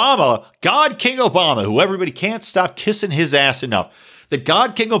Obama, God King Obama, who everybody can't stop kissing his ass enough. The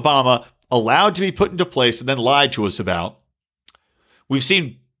God King Obama allowed to be put into place and then lied to us about. We've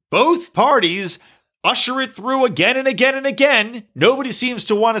seen both parties usher it through again and again and again. Nobody seems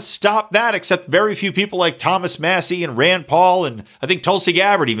to want to stop that except very few people like Thomas Massie and Rand Paul and I think Tulsi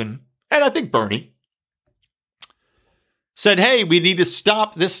Gabbard even, and I think Bernie, said, hey, we need to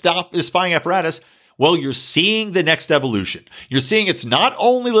stop this spying apparatus. Well, you're seeing the next evolution. You're seeing it's not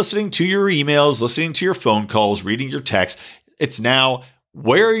only listening to your emails, listening to your phone calls, reading your texts. It's now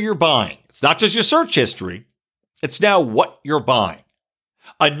where you're buying. It's not just your search history. It's now what you're buying.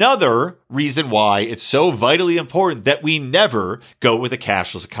 Another reason why it's so vitally important that we never go with a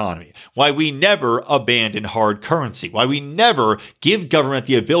cashless economy, why we never abandon hard currency, why we never give government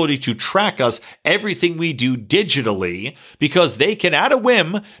the ability to track us everything we do digitally, because they can, at a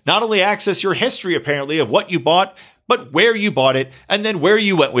whim, not only access your history, apparently, of what you bought, but where you bought it and then where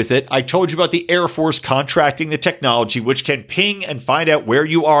you went with it. I told you about the Air Force contracting the technology, which can ping and find out where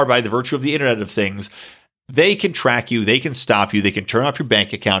you are by the virtue of the Internet of Things. They can track you. They can stop you. They can turn off your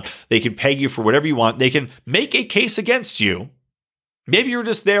bank account. They can pay you for whatever you want. They can make a case against you. Maybe you're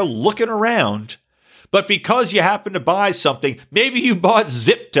just there looking around, but because you happen to buy something, maybe you bought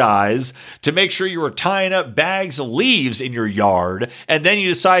zip ties to make sure you were tying up bags of leaves in your yard, and then you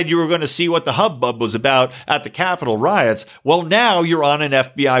decided you were going to see what the hubbub was about at the Capitol riots. Well, now you're on an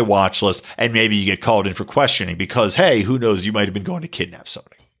FBI watch list, and maybe you get called in for questioning because, hey, who knows, you might have been going to kidnap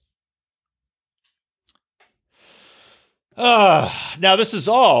somebody. Now, this is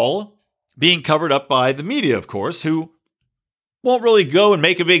all being covered up by the media, of course, who won't really go and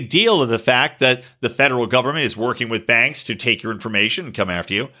make a big deal of the fact that the federal government is working with banks to take your information and come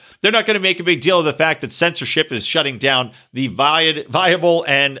after you. They're not going to make a big deal of the fact that censorship is shutting down the viable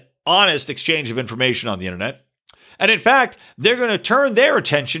and honest exchange of information on the internet. And in fact, they're going to turn their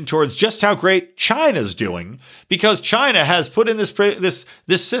attention towards just how great China's doing, because China has put in this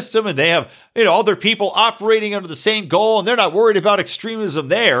system, and they have all their people operating under the same goal, and they're not worried about extremism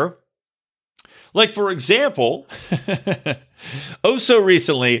there. Like, for example, oh so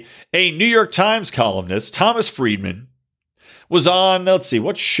recently, a New York Times columnist, Thomas Friedman, was on, let's see,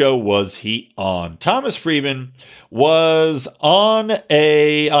 what show was he on? Thomas Friedman was on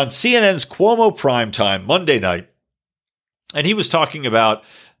CNN's Cuomo Primetime Monday night, and he was talking about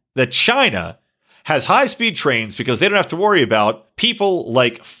that China has high-speed trains because they don't have to worry about people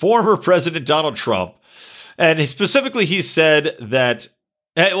like former President Donald Trump. And specifically, he said that,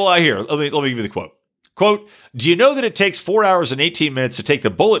 let me give you the quote. Quote, do you know that it takes 4 hours and 18 minutes to take the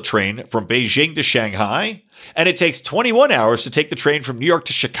bullet train from Beijing to Shanghai? And it takes 21 hours to take the train from New York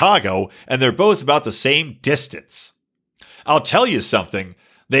to Chicago, and they're both about the same distance. I'll tell you something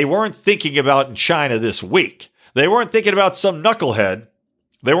they weren't thinking about in China this week. They weren't thinking about some knucklehead.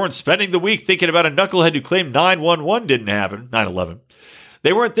 They weren't spending the week thinking about a knucklehead who claimed 9/11 didn't happen, 9/11.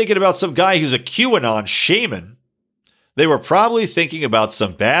 They weren't thinking about some guy who's a QAnon shaman. They were probably thinking about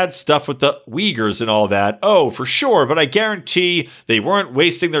some bad stuff with the Uyghurs and all that. Oh, for sure, but I guarantee they weren't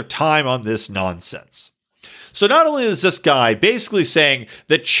wasting their time on this nonsense. So not only is this guy basically saying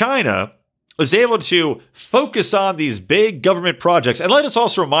that China was able to focus on these big government projects, and let us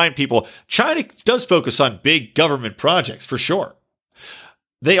also remind people, China does focus on big government projects, for sure.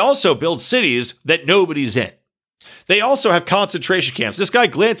 They also build cities that nobody's in. They also have concentration camps. This guy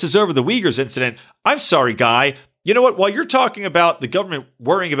glances over the Uyghurs incident. I'm sorry, guy. You know what? While you're talking about the government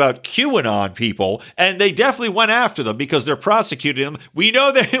worrying about QAnon people, and they definitely went after them because they're prosecuting them, we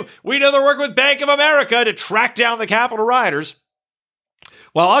know they're working with Bank of America to track down the Capitol rioters.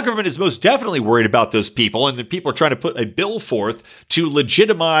 While our government is most definitely worried about those people, and the people are trying to put a bill forth to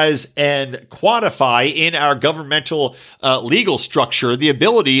legitimize and quantify in our governmental legal structure the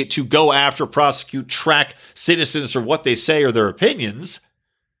ability to go after, prosecute, track citizens for what they say or their opinions.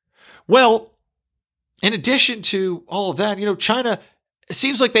 Well, in addition to all of that, China, it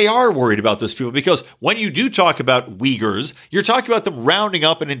seems like they are worried about those people because when you do talk about Uyghurs, you're talking about them rounding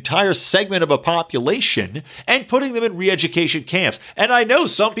up an entire segment of a population and putting them in re-education camps. And I know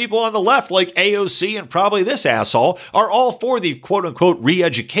some people on the left, like AOC and probably this asshole, are all for the quote-unquote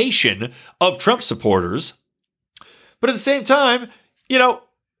re-education of Trump supporters. But at the same time,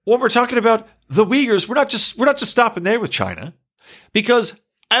 when we're talking about the Uyghurs, we're not just stopping there with China, because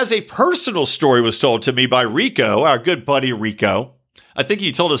as a personal story was told to me by Rico, our good buddy Rico, I think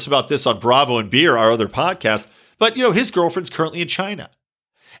he told us about this on Bravo and Beer, our other podcast, but his girlfriend's currently in China.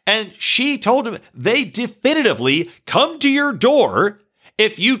 And she told him they definitively come to your door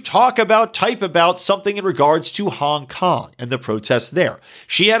if you type about something in regards to Hong Kong and the protests there.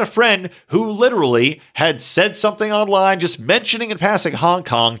 She had a friend who literally had said something online, just mentioning and passing Hong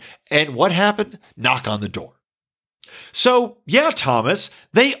Kong, and what happened? Knock on the door. So, yeah, Thomas,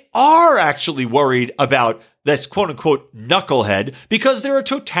 they are actually worried about this quote-unquote knucklehead because they're a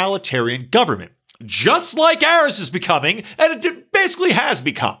totalitarian government, just like ours is becoming, and it basically has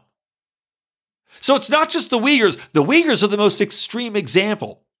become. So it's not just the Uyghurs. The Uyghurs are the most extreme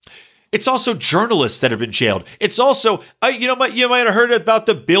example. It's also journalists that have been jailed. It's also, you might have heard about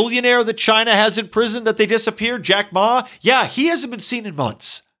the billionaire that China has in prison that they disappeared, Jack Ma. Yeah, he hasn't been seen in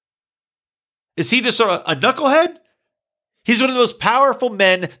months. Is he just sort of a knucklehead? He's one of the most powerful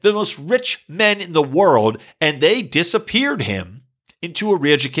men, the most rich men in the world, and they disappeared him into a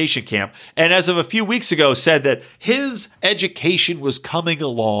re-education camp. And as of a few weeks ago, said that his education was coming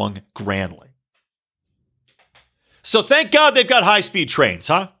along grandly. So thank God they've got high-speed trains,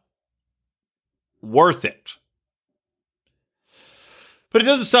 huh? Worth it. But it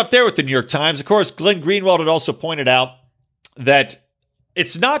doesn't stop there with the New York Times. Of course, Glenn Greenwald had also pointed out that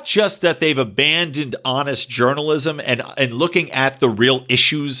it's not just that they've abandoned honest journalism and looking at the real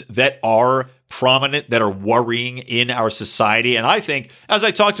issues that are prominent, that are worrying in our society. And I think, as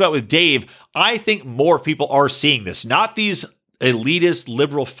I talked about with Dave, I think more people are seeing this. Not these elitist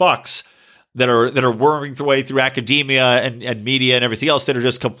liberal fucks that are worming their way through academia and media and everything else that are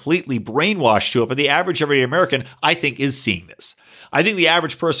just completely brainwashed to it. But the average everyday American, I think, is seeing this. I think the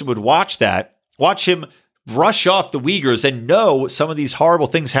average person would watch him brush off the Uyghurs and know some of these horrible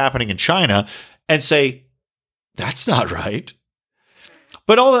things happening in China and say, that's not right.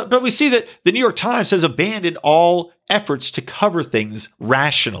 But we see that the New York Times has abandoned all efforts to cover things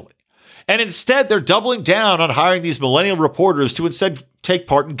rationally. And instead, they're doubling down on hiring these millennial reporters to instead take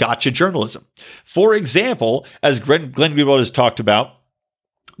part in gotcha journalism. For example, as Glenn Greenwald has talked about,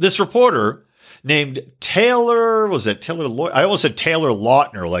 this reporter named Taylor Lautner? I almost said Taylor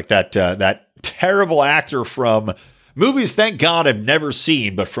Lautner, like that terrible actor from movies, thank God, I've never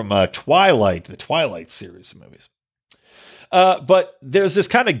seen, but from Twilight, the Twilight series of movies. But there's this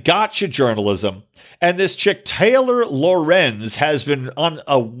kind of gotcha journalism. And this chick, Taylor Lorenz, has been on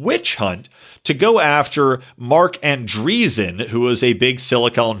a witch hunt to go after Marc Andreessen, who is a big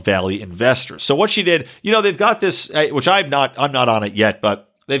Silicon Valley investor. So what she did, they've got this, which I'm not on it yet,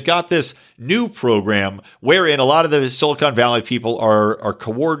 but they've got this new program wherein a lot of the Silicon Valley people are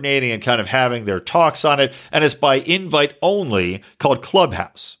coordinating and kind of having their talks on it. And it's by invite only, called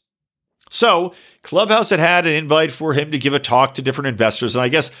Clubhouse. So Clubhouse had an invite for him to give a talk to different investors. And I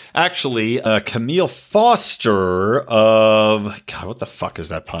guess actually Camille Foster of, God, what the fuck is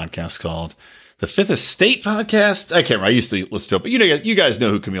that podcast called? The Fifth Estate podcast? I can't remember. I used to listen to it, but you guys know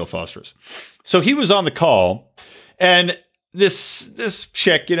who Camille Foster is. So he was on the call, and this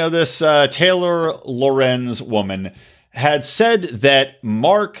chick, this Taylor Lorenz woman had said that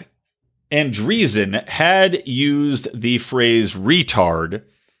Marc Andreessen had used the phrase retard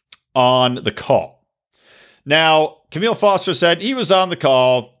on the call. Now, Camille Foster said he was on the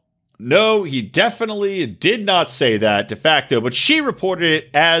call. No, he definitely did not say that de facto, but she reported it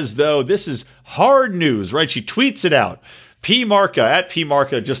as though this is hard news, right? She tweets it out. P. Marca, at P.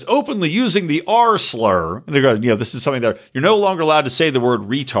 Marca, just openly using the R slur. And they're going, this is something that you're no longer allowed to say the word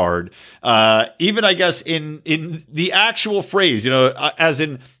retard. Even, I guess, in the actual phrase, as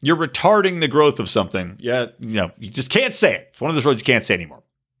in you're retarding the growth of something. Yeah, you just can't say it. It's one of those words you can't say anymore.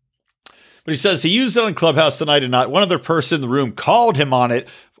 But he says he used it on Clubhouse tonight and not one other person in the room called him on it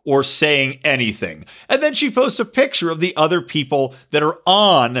or saying anything. And then she posts a picture of the other people that are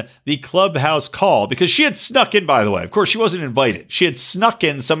on the Clubhouse call, because she had snuck in, by the way. Of course, she wasn't invited. She had snuck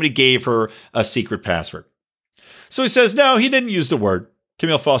in. Somebody gave her a secret password. So he says, no, he didn't use the word.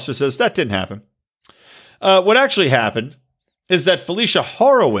 Camille Foster says that didn't happen. What actually happened is that Felicia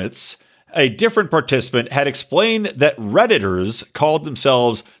Horowitz, a different participant, had explained that Redditors called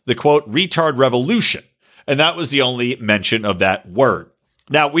themselves the, quote, retard revolution. And that was the only mention of that word.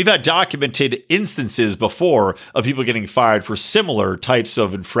 Now, we've had documented instances before of people getting fired for similar types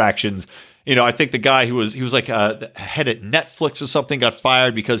of infractions. I think the guy he was like the head at Netflix or something got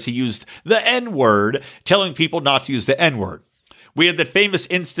fired because he used the N-word, telling people not to use the N-word. We had that famous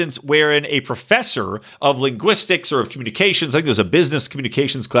instance wherein a professor of linguistics or of communications, I think it was a business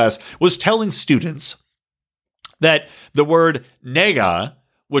communications class, was telling students that the word nega,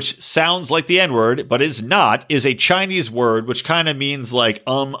 which sounds like the N-word, but is not, is a Chinese word, which kind of means like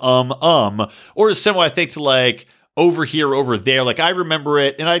or is similar, I think, to like over here, over there. Like I remember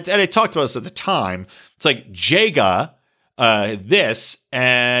it, and I talked about this at the time. It's like Jega, this,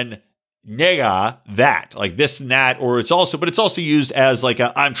 and nega, that, like this and that, but it's also used as like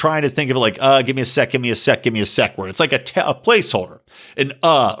I'm trying to think of it like, give me a sec word. It's like a placeholder, an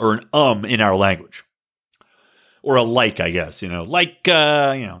or an in our language. Or a I guess,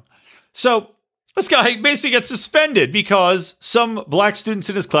 So this guy basically gets suspended because some black students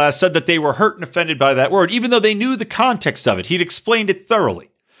in his class said that they were hurt and offended by that word, even though they knew the context of it. He'd explained it thoroughly.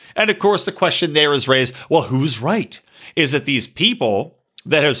 And of course, the question there is raised, well, who's right? Is it these people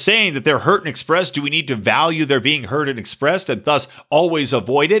that are saying that they're hurt and expressed? Do we need to value their being heard and expressed and thus always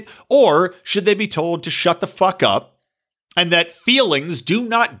avoid it? Or should they be told to shut the fuck up? And that feelings do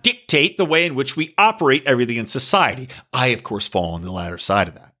not dictate the way in which we operate everything in society. I, of course, fall on the latter side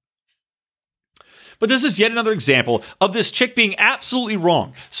of that. But this is yet another example of this chick being absolutely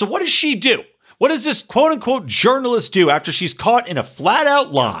wrong. So what does she do? What does this quote-unquote journalist do after she's caught in a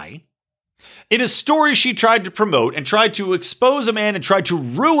flat-out lie, in a story she tried to promote and tried to expose a man and tried to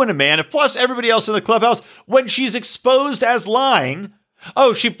ruin a man, plus everybody else in the Clubhouse, when she's exposed as lying?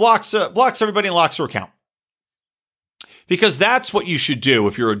 Oh, she blocks everybody and locks her account. Because that's what you should do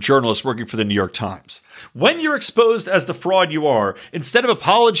if you're a journalist working for the New York Times. When you're exposed as the fraud you are, instead of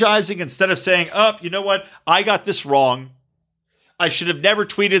apologizing, instead of saying, oh, you know what, I got this wrong. I should have never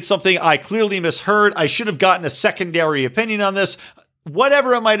tweeted something I clearly misheard. I should have gotten a secondary opinion on this.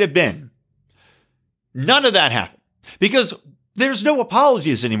 Whatever it might have been. None of that happened. Because there's no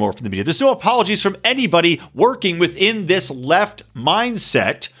apologies anymore from the media. There's no apologies from anybody working within this left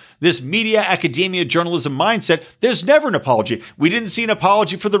mindset, this media, academia, journalism mindset. There's never an apology. We didn't see an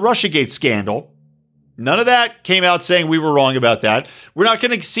apology for the Russiagate scandal. None of that came out saying we were wrong about that. We're not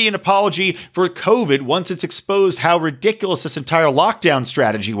going to see an apology for COVID once it's exposed how ridiculous this entire lockdown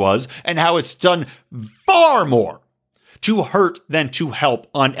strategy was and how it's done far more to hurt than to help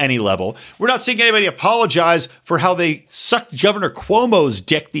on any level. We're not seeing anybody apologize for how they sucked Governor Cuomo's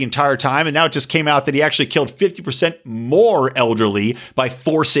dick the entire time, and now it just came out that he actually killed 50% more elderly by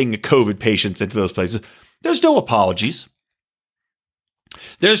forcing COVID patients into those places. There's no apologies.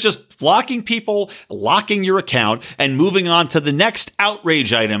 There's just blocking people, locking your account, and moving on to the next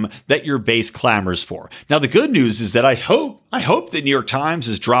outrage item that your base clamors for. Now, the good news is that I hope the New York Times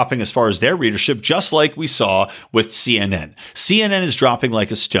is dropping as far as their readership, just like we saw with CNN. CNN is dropping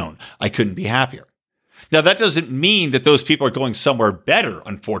like a stone. I couldn't be happier. Now, that doesn't mean that those people are going somewhere better,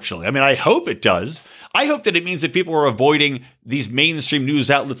 unfortunately. I mean, I hope it does. I hope that it means that people are avoiding these mainstream news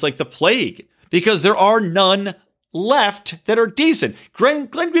outlets like the plague, because there are none left that are decent. Glenn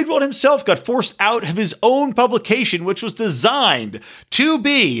Greenwald himself got forced out of his own publication, which was designed to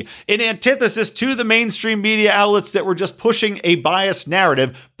be an antithesis to the mainstream media outlets that were just pushing a biased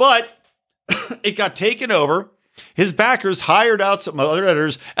narrative, but it got taken over. His backers hired out some other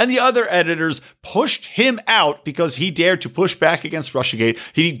editors, and the other editors pushed him out because he dared to push back against Russiagate.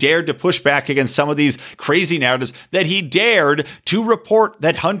 He dared to push back against some of these crazy narratives, that he dared to report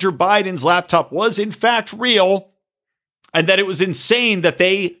that Hunter Biden's laptop was in fact real, and that it was insane that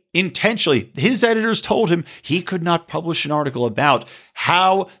they intentionally, his editors told him he could not publish an article about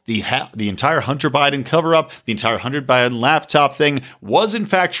how the entire Hunter Biden cover-up, the entire Hunter Biden laptop thing was in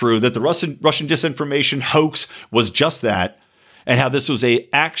fact true, that the Russian disinformation hoax was just that, and how this was a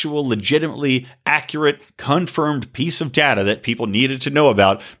actual, legitimately accurate, confirmed piece of data that people needed to know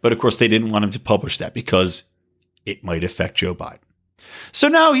about. But of course, they didn't want him to publish that because it might affect Joe Biden. So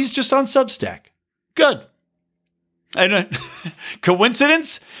now he's just on Substack. Good. And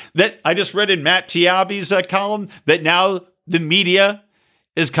coincidence that I just read in Matt Taibbi's column that now the media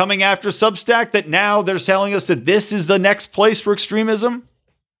is coming after Substack, that now they're telling us that this is the next place for extremism?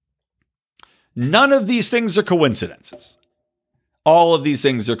 None of these things are coincidences. All of these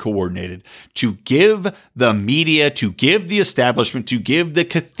things are coordinated to give the media, to give the establishment, to give the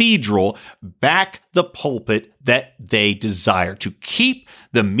cathedral back the pulpit that they desire, to keep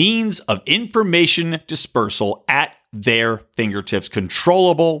the means of information dispersal at their fingertips,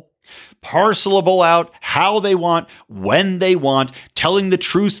 controllable, parcelable out how they want, when they want, telling the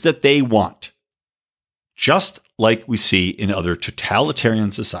truths that they want, just like we see in other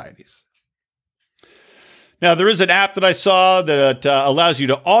totalitarian societies. Now, there is an app that I saw that allows you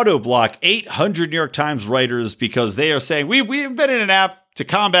to auto-block 800 New York Times writers because they are saying, we invented an app to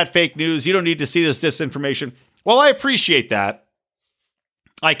combat fake news. You don't need to see this disinformation. Well, I appreciate that.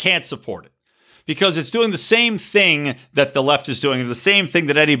 I can't support it because it's doing the same thing that the left is doing, the same thing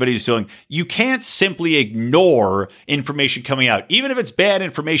that anybody's doing. You can't simply ignore information coming out. Even if it's bad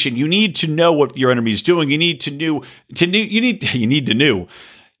information, you need to know what your enemy is doing. You need to know.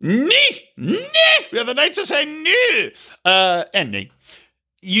 The Knights are saying and me.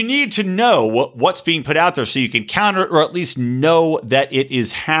 You need to know what's being put out there so you can counter it, or at least know that it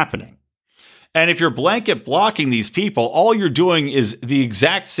is happening. And if you're blanket blocking these people, all you're doing is the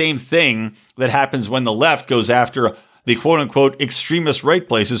exact same thing that happens when the left goes after the quote unquote extremist right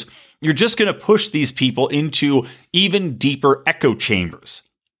places. You're just going to push these people into even deeper echo chambers.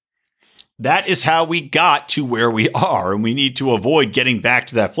 That is how we got to where we are, and we need to avoid getting back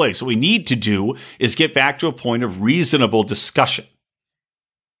to that place. What we need to do is get back to a point of reasonable discussion.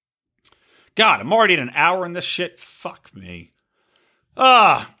 God, I'm already at an hour in this shit. Fuck me.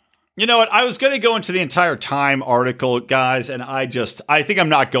 You know what? I was going to go into the entire Time article, guys, and I think I'm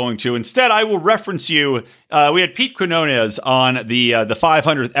not going to. Instead, I will reference you. We had Pete Quinones on the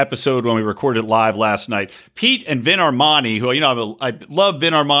 500th episode when we recorded live last night. Pete and Vin Armani, who, I love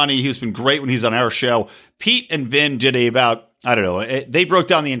Vin Armani. He's been great when he's on our show. Pete and Vin did they broke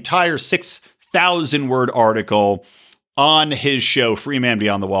down the entire 6,000-word article on his show, Free Man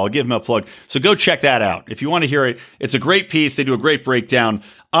Beyond the Wall. I'll give him a plug. So go check that out. If you want to hear it, it's a great piece. They do a great breakdown.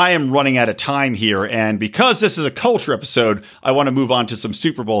 I am running out of time here, and because this is a culture episode, I want to move on to some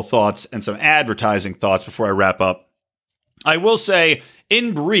Super Bowl thoughts and some advertising thoughts before I wrap up. I will say,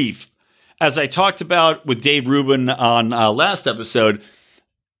 in brief, as I talked about with Dave Rubin on last episode,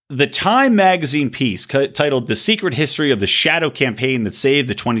 the Time magazine piece titled The Secret History of the Shadow Campaign That Saved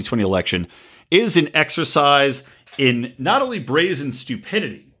the 2020 Election is an exercise in not only brazen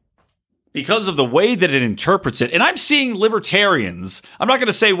stupidity, because of the way that it interprets it. And I'm seeing libertarians, I'm not going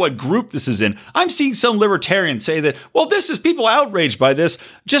to say what group this is in, I'm seeing some libertarians say that, well, this is people outraged by this,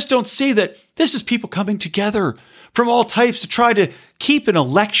 just don't see that this is people coming together from all types to try to keep an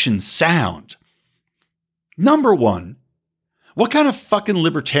election sound. Number one, what kind of fucking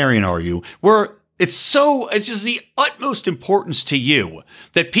libertarian are you where it's just the utmost importance to you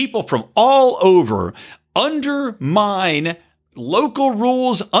that people from all over undermine local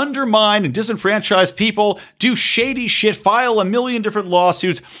rules, undermine and disenfranchise people, do shady shit, file a million different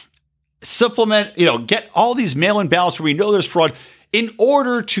lawsuits, supplement, get all these mail-in ballots where we know there's fraud. in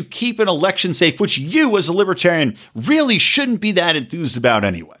order to keep an election safe, which you as a libertarian really shouldn't be that enthused about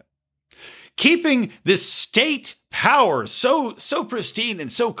anyway. Keeping this state power so pristine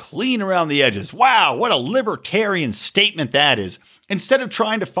and so clean around the edges. Wow, what a libertarian statement that is. Instead of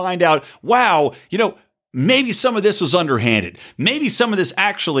trying to find out, wow, maybe some of this was underhanded. Maybe some of this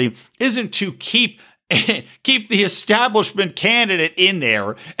actually isn't to keep the establishment candidate in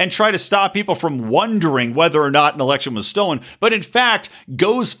there and try to stop people from wondering whether or not an election was stolen, but in fact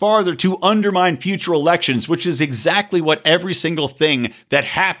goes farther to undermine future elections, which is exactly what every single thing that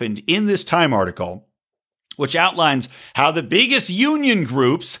happened in this Time article, which outlines how the biggest union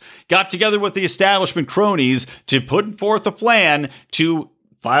groups got together with the establishment cronies to put forth a plan to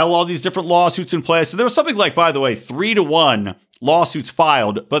file all these different lawsuits in place. So there was something like, by the way, 3-1 lawsuits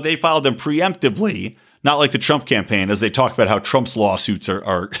filed, but they filed them preemptively, not like the Trump campaign, as they talk about how Trump's lawsuits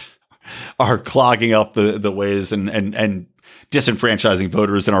are clogging up the ways and disenfranchising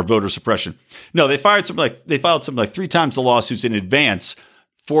voters and our voter suppression. No, they filed something like 3 times the lawsuits in advance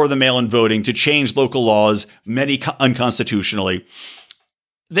for the mail-in voting to change local laws, many unconstitutionally.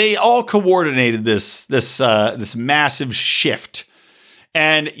 They all coordinated this massive shift.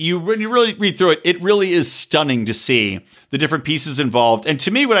 And when you really read through it, it really is stunning to see the different pieces involved. And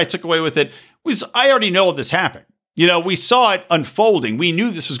to me, what I took away with it was I already know this happened. We saw it unfolding. We knew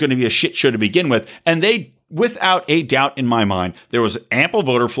this was going to be a shit show to begin with. And they, without a doubt in my mind, there was ample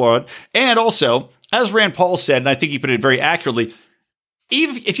voter fraud. And also, as Rand Paul said, and I think he put it very accurately,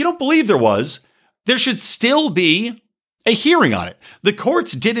 even if you don't believe there should still be a hearing on it. The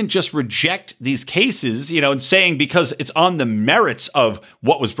courts didn't just reject these cases, and saying because it's on the merits of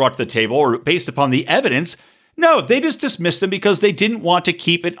what was brought to the table or based upon the evidence. No, they just dismissed them because they didn't want to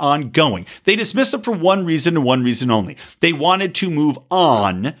keep it ongoing. They dismissed them for one reason and one reason only. They wanted to move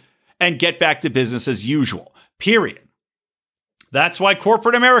on and get back to business as usual, period. That's why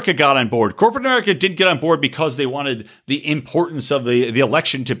corporate America got on board. Corporate America didn't get on board because they wanted the importance of the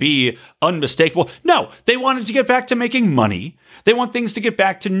election to be unmistakable. No, they wanted to get back to making money. They want things to get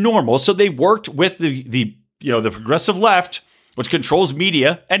back to normal. So they worked with the progressive left, which controls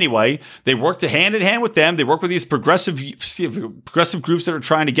media anyway. They worked hand in hand with them. They work with these progressive groups that are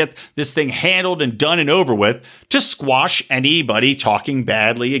trying to get this thing handled and done and over with to squash anybody talking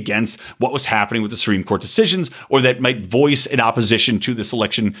badly against what was happening with the Supreme Court decisions or that might voice an opposition to this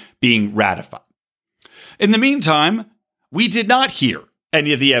election being ratified. In the meantime, we did not hear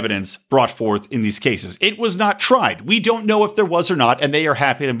any of the evidence brought forth in these cases. It was not tried. We don't know if there was or not, and they are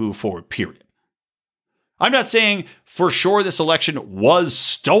happy to move forward, period. I'm not saying for sure this election was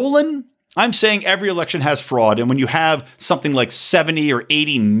stolen. I'm saying every election has fraud. And when you have something like 70 or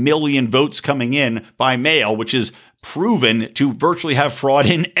 80 million votes coming in by mail, which is proven to virtually have fraud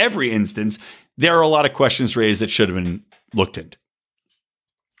in every instance, there are a lot of questions raised that should have been looked into.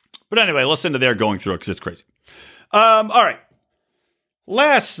 But anyway, listen to their going through it because it's crazy. All right.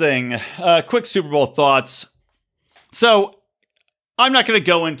 Last thing, quick Super Bowl thoughts. So I'm not going to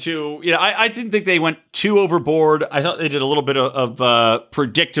go into, I didn't think they went too overboard. I thought they did a little bit of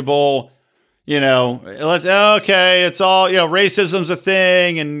predictable, okay, it's all, racism's a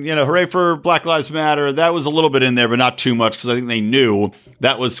thing and, hooray for Black Lives Matter. That was a little bit in there, but not too much because I think they knew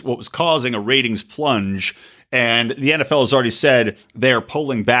that was what was causing a ratings plunge. And the NFL has already said they are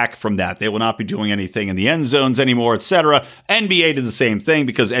pulling back from that. They will not be doing anything in the end zones anymore, etc. NBA did the same thing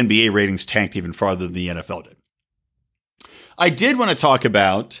because NBA ratings tanked even farther than the NFL did. I did want to talk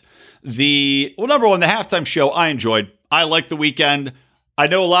about number one, the halftime show I enjoyed. I liked The Weeknd. I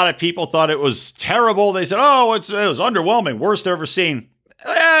know a lot of people thought it was terrible. They said, it was underwhelming, worst I've ever seen.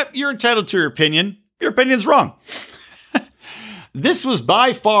 You're entitled to your opinion. Your opinion's wrong. This was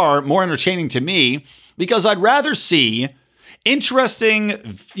by far more entertaining to me because I'd rather see interesting,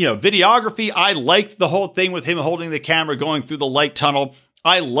 videography. I liked the whole thing with him holding the camera going through the light tunnel.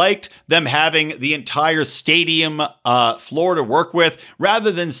 I liked them having the entire stadium floor to work with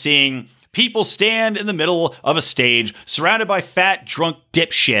rather than seeing people stand in the middle of a stage surrounded by fat, drunk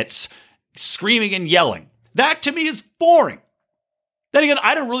dipshits screaming and yelling. That to me is boring. Then again,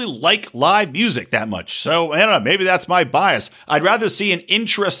 I don't really like live music that much. So I don't know, maybe that's my bias. I'd rather see an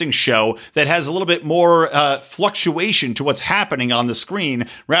interesting show that has a little bit more fluctuation to what's happening on the screen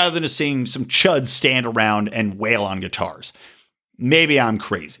rather than seeing some chuds stand around and wail on guitars. Maybe I'm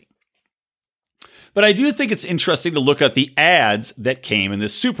crazy. But I do think it's interesting to look at the ads that came in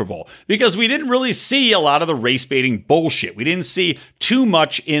this Super Bowl because we didn't really see a lot of the race baiting bullshit. We didn't see too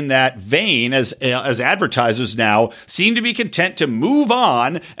much in that vein as advertisers now seem to be content to move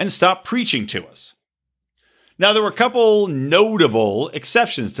on and stop preaching to us. Now, there were a couple notable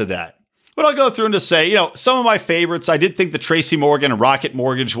exceptions to that. But I'll go through and just say, some of my favorites, I did think the Tracy Morgan and Rocket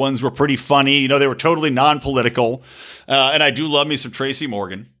Mortgage ones were pretty funny. They were totally non-political. And I do love me some Tracy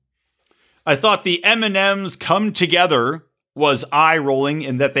Morgan. I thought the M&M's Come Together was eye-rolling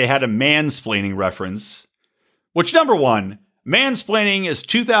in that they had a mansplaining reference. Which, number one, mansplaining is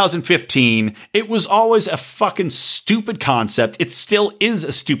 2015. It was always a fucking stupid concept. It still is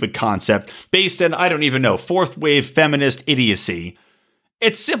a stupid concept based on, I don't even know, fourth wave feminist idiocy.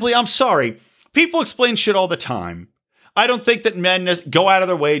 It's simply, I'm sorry, people explain shit all the time. I don't think that men go out of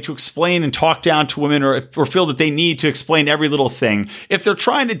their way to explain and talk down to women or feel that they need to explain every little thing. If they're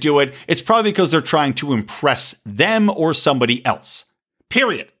trying to do it, it's probably because they're trying to impress them or somebody else.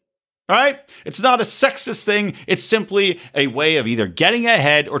 Period. All right? It's not a sexist thing. It's simply a way of either getting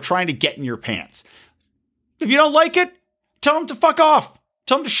ahead or trying to get in your pants. If you don't like it, tell them to fuck off.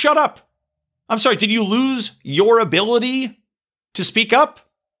 Tell them to shut up. I'm sorry, did you lose your ability to speak up?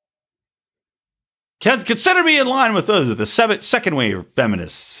 Consider me in line with those, the second wave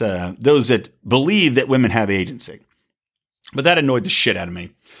feminists, those that believe that women have agency. But that annoyed the shit out of me.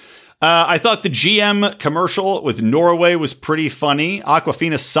 I thought the GM commercial with Norway was pretty funny.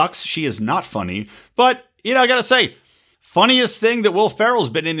 Aquafina sucks. She is not funny. But, I got to say, funniest thing that Will Ferrell's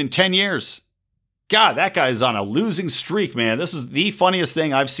been in 10 years. God, that guy is on a losing streak, man. This is the funniest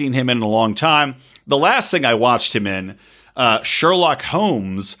thing I've seen him in a long time. The last thing I watched him in, Sherlock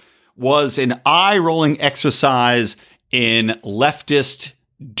Holmes, was an eye-rolling exercise in leftist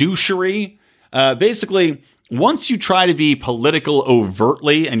douchery. Basically, once you try to be political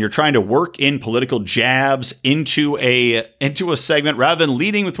overtly and you're trying to work in political jabs into a segment rather than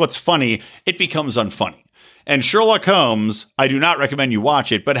leading with what's funny, it becomes unfunny. And Sherlock Holmes, I do not recommend you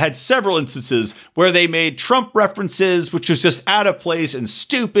watch it, but had several instances where they made Trump references, which was just out of place and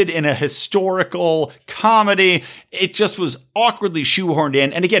stupid in a historical comedy. It just was awkwardly shoehorned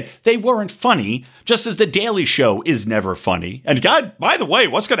in. And again, they weren't funny, just as The Daily Show is never funny. And God, by the way,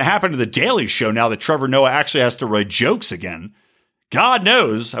 what's going to happen to The Daily Show now that Trevor Noah actually has to write jokes again? God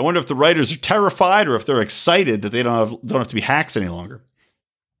knows. I wonder if the writers are terrified or if they're excited that they don't have to be hacks any longer.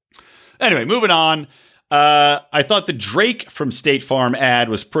 Anyway, moving on. I thought the Drake from State Farm ad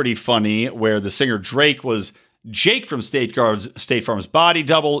was pretty funny, where the singer Drake was Jake from State Farm's body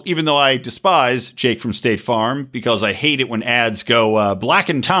double, even though I despise Jake from State Farm because I hate it when ads go black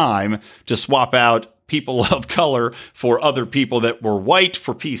in time to swap out people of color for other people that were white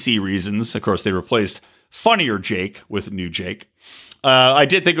for PC reasons. Of course, they replaced funnier Jake with new Jake. I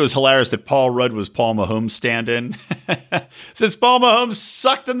did think it was hilarious that Paul Rudd was Paul Mahomes' stand-in, since Paul Mahomes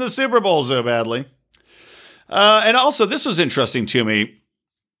sucked in the Super Bowl so badly. And also, this was interesting to me.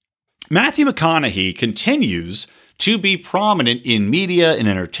 Matthew McConaughey continues to be prominent in media, in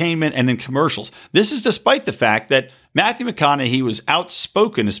entertainment, and in commercials. This is despite the fact that Matthew McConaughey was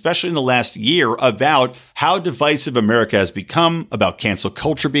outspoken, especially in the last year, about how divisive America has become, about cancel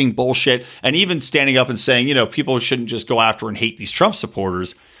culture being bullshit, and even standing up and saying, people shouldn't just go after and hate these Trump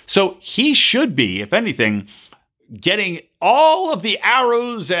supporters. So he should be, if anything, getting all of the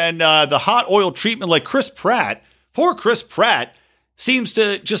arrows and the hot oil treatment like Chris Pratt. Poor Chris Pratt seems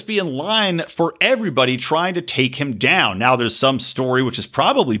to just be in line for everybody trying to take him down. Now there's some story, which is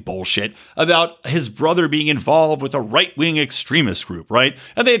probably bullshit, about his brother being involved with a right-wing extremist group, right?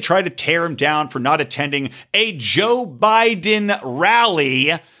 And they had tried to tear him down for not attending a Joe Biden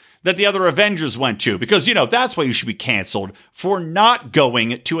rally that the other Avengers went to, because, that's why you should be canceled, for not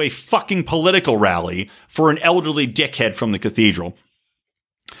going to a fucking political rally for an elderly dickhead from the cathedral.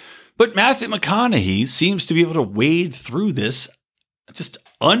 But Matthew McConaughey seems to be able to wade through this just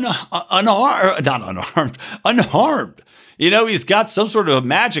unharmed. He's got some sort of a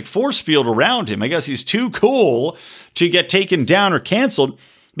magic force field around him. I guess he's too cool to get taken down or canceled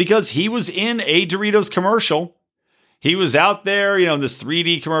because he was in a Doritos commercial. He was out there, in this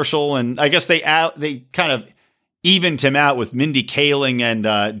 3D commercial, and I guess they kind of evened him out with Mindy Kaling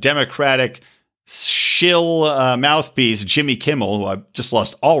and Democratic shill mouthpiece Jimmy Kimmel, who I've just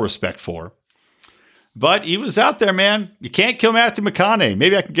lost all respect for. But he was out there, man. You can't kill Matthew McConaughey.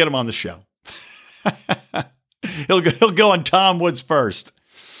 Maybe I can get him on the show. He'll go on Tom Woods first.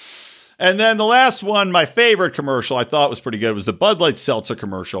 And then the last one, my favorite commercial I thought was pretty good, was the Bud Light Seltzer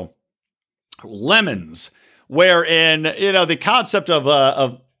commercial. Lemons. Wherein, the concept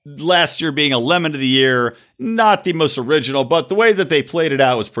of last year being a lemon of the year, not the most original, but the way that they played it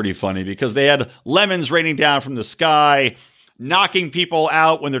out was pretty funny because they had lemons raining down from the sky, knocking people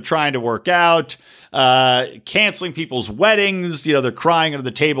out when they're trying to work out, canceling people's weddings. They're crying under the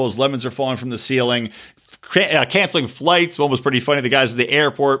table as lemons are falling from the ceiling, canceling flights. One was pretty funny. The guys at the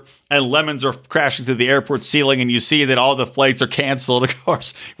airport and lemons are crashing through the airport ceiling, and you see that all the flights are canceled. Of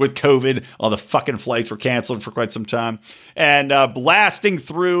course, with COVID, all the fucking flights were canceled for quite some time. And blasting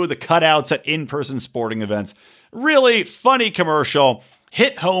through the cutouts at in-person sporting events. Really funny commercial.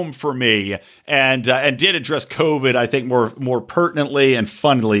 Hit home for me and did address COVID, I think, more pertinently and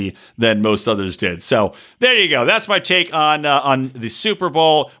funnily than most others did. So there you go. That's my take on the Super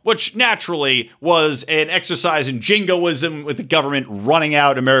Bowl, which naturally was an exercise in jingoism with the government running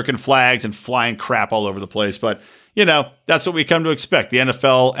out American flags and flying crap all over the place. But you know, that's what we come to expect. The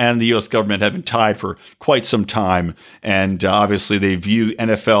NFL and the U.S. government have been tied for quite some time. And obviously, they view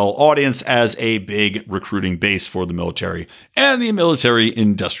NFL audience as a big recruiting base for the military and the military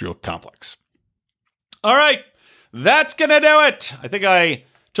industrial complex. All right, that's going to do it. I think I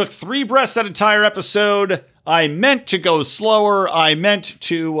took 3 breaths that entire episode. I meant to go slower. I meant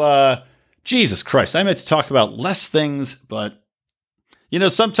to, Jesus Christ, I meant to talk about less things, but you know,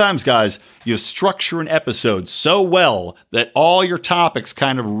 sometimes, guys, you structure an episode so well that all your topics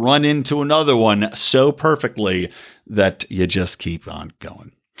kind of run into another one so perfectly that you just keep on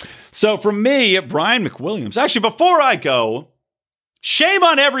going. So from me, Brian McWilliams, actually, before I go, shame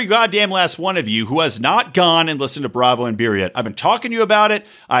on every goddamn last one of you who has not gone and listened to Bravo and Beer yet. I've been talking to you about it.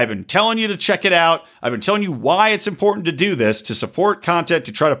 I've been telling you to check it out. I've been telling you why it's important to do this, to support content,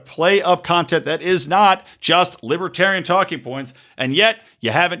 to try to play up content that is not just libertarian talking points. And yet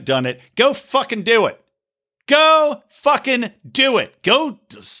you haven't done it. Go fucking do it. Go fucking do it. Go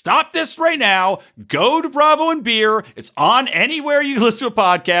stop this right now. Go to Bravo and Beer. It's on anywhere you listen to a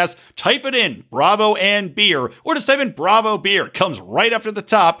podcast. Type it in, Bravo and Beer, or just type in Bravo Beer. It comes right up to the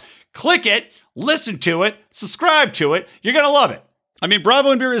top. Click it, listen to it, subscribe to it. You're going to love it. I mean, Bravo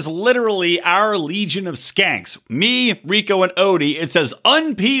and Beer is literally our legion of skanks. Me, Rico, and Odie. It's as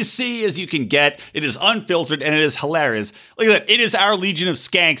un-PC as you can get. It is unfiltered, and it is hilarious. Look at that. It is our legion of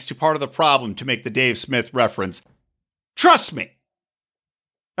skanks to part of the problem, to make the Dave Smith reference. Trust me.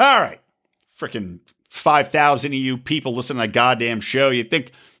 All right. Freaking 5,000 of you people listening to that goddamn show. You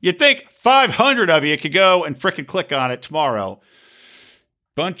think 500 of you could go and freaking click on it tomorrow.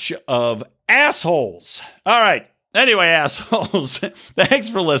 Bunch of assholes. All right. Anyway, assholes, thanks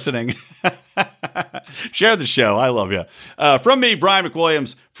for listening. Share the show. I love you. From me, Brian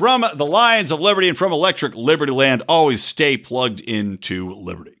McWilliams, from the Lions of Liberty and from Electric Liberty Land, always stay plugged into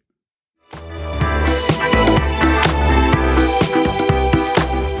liberty.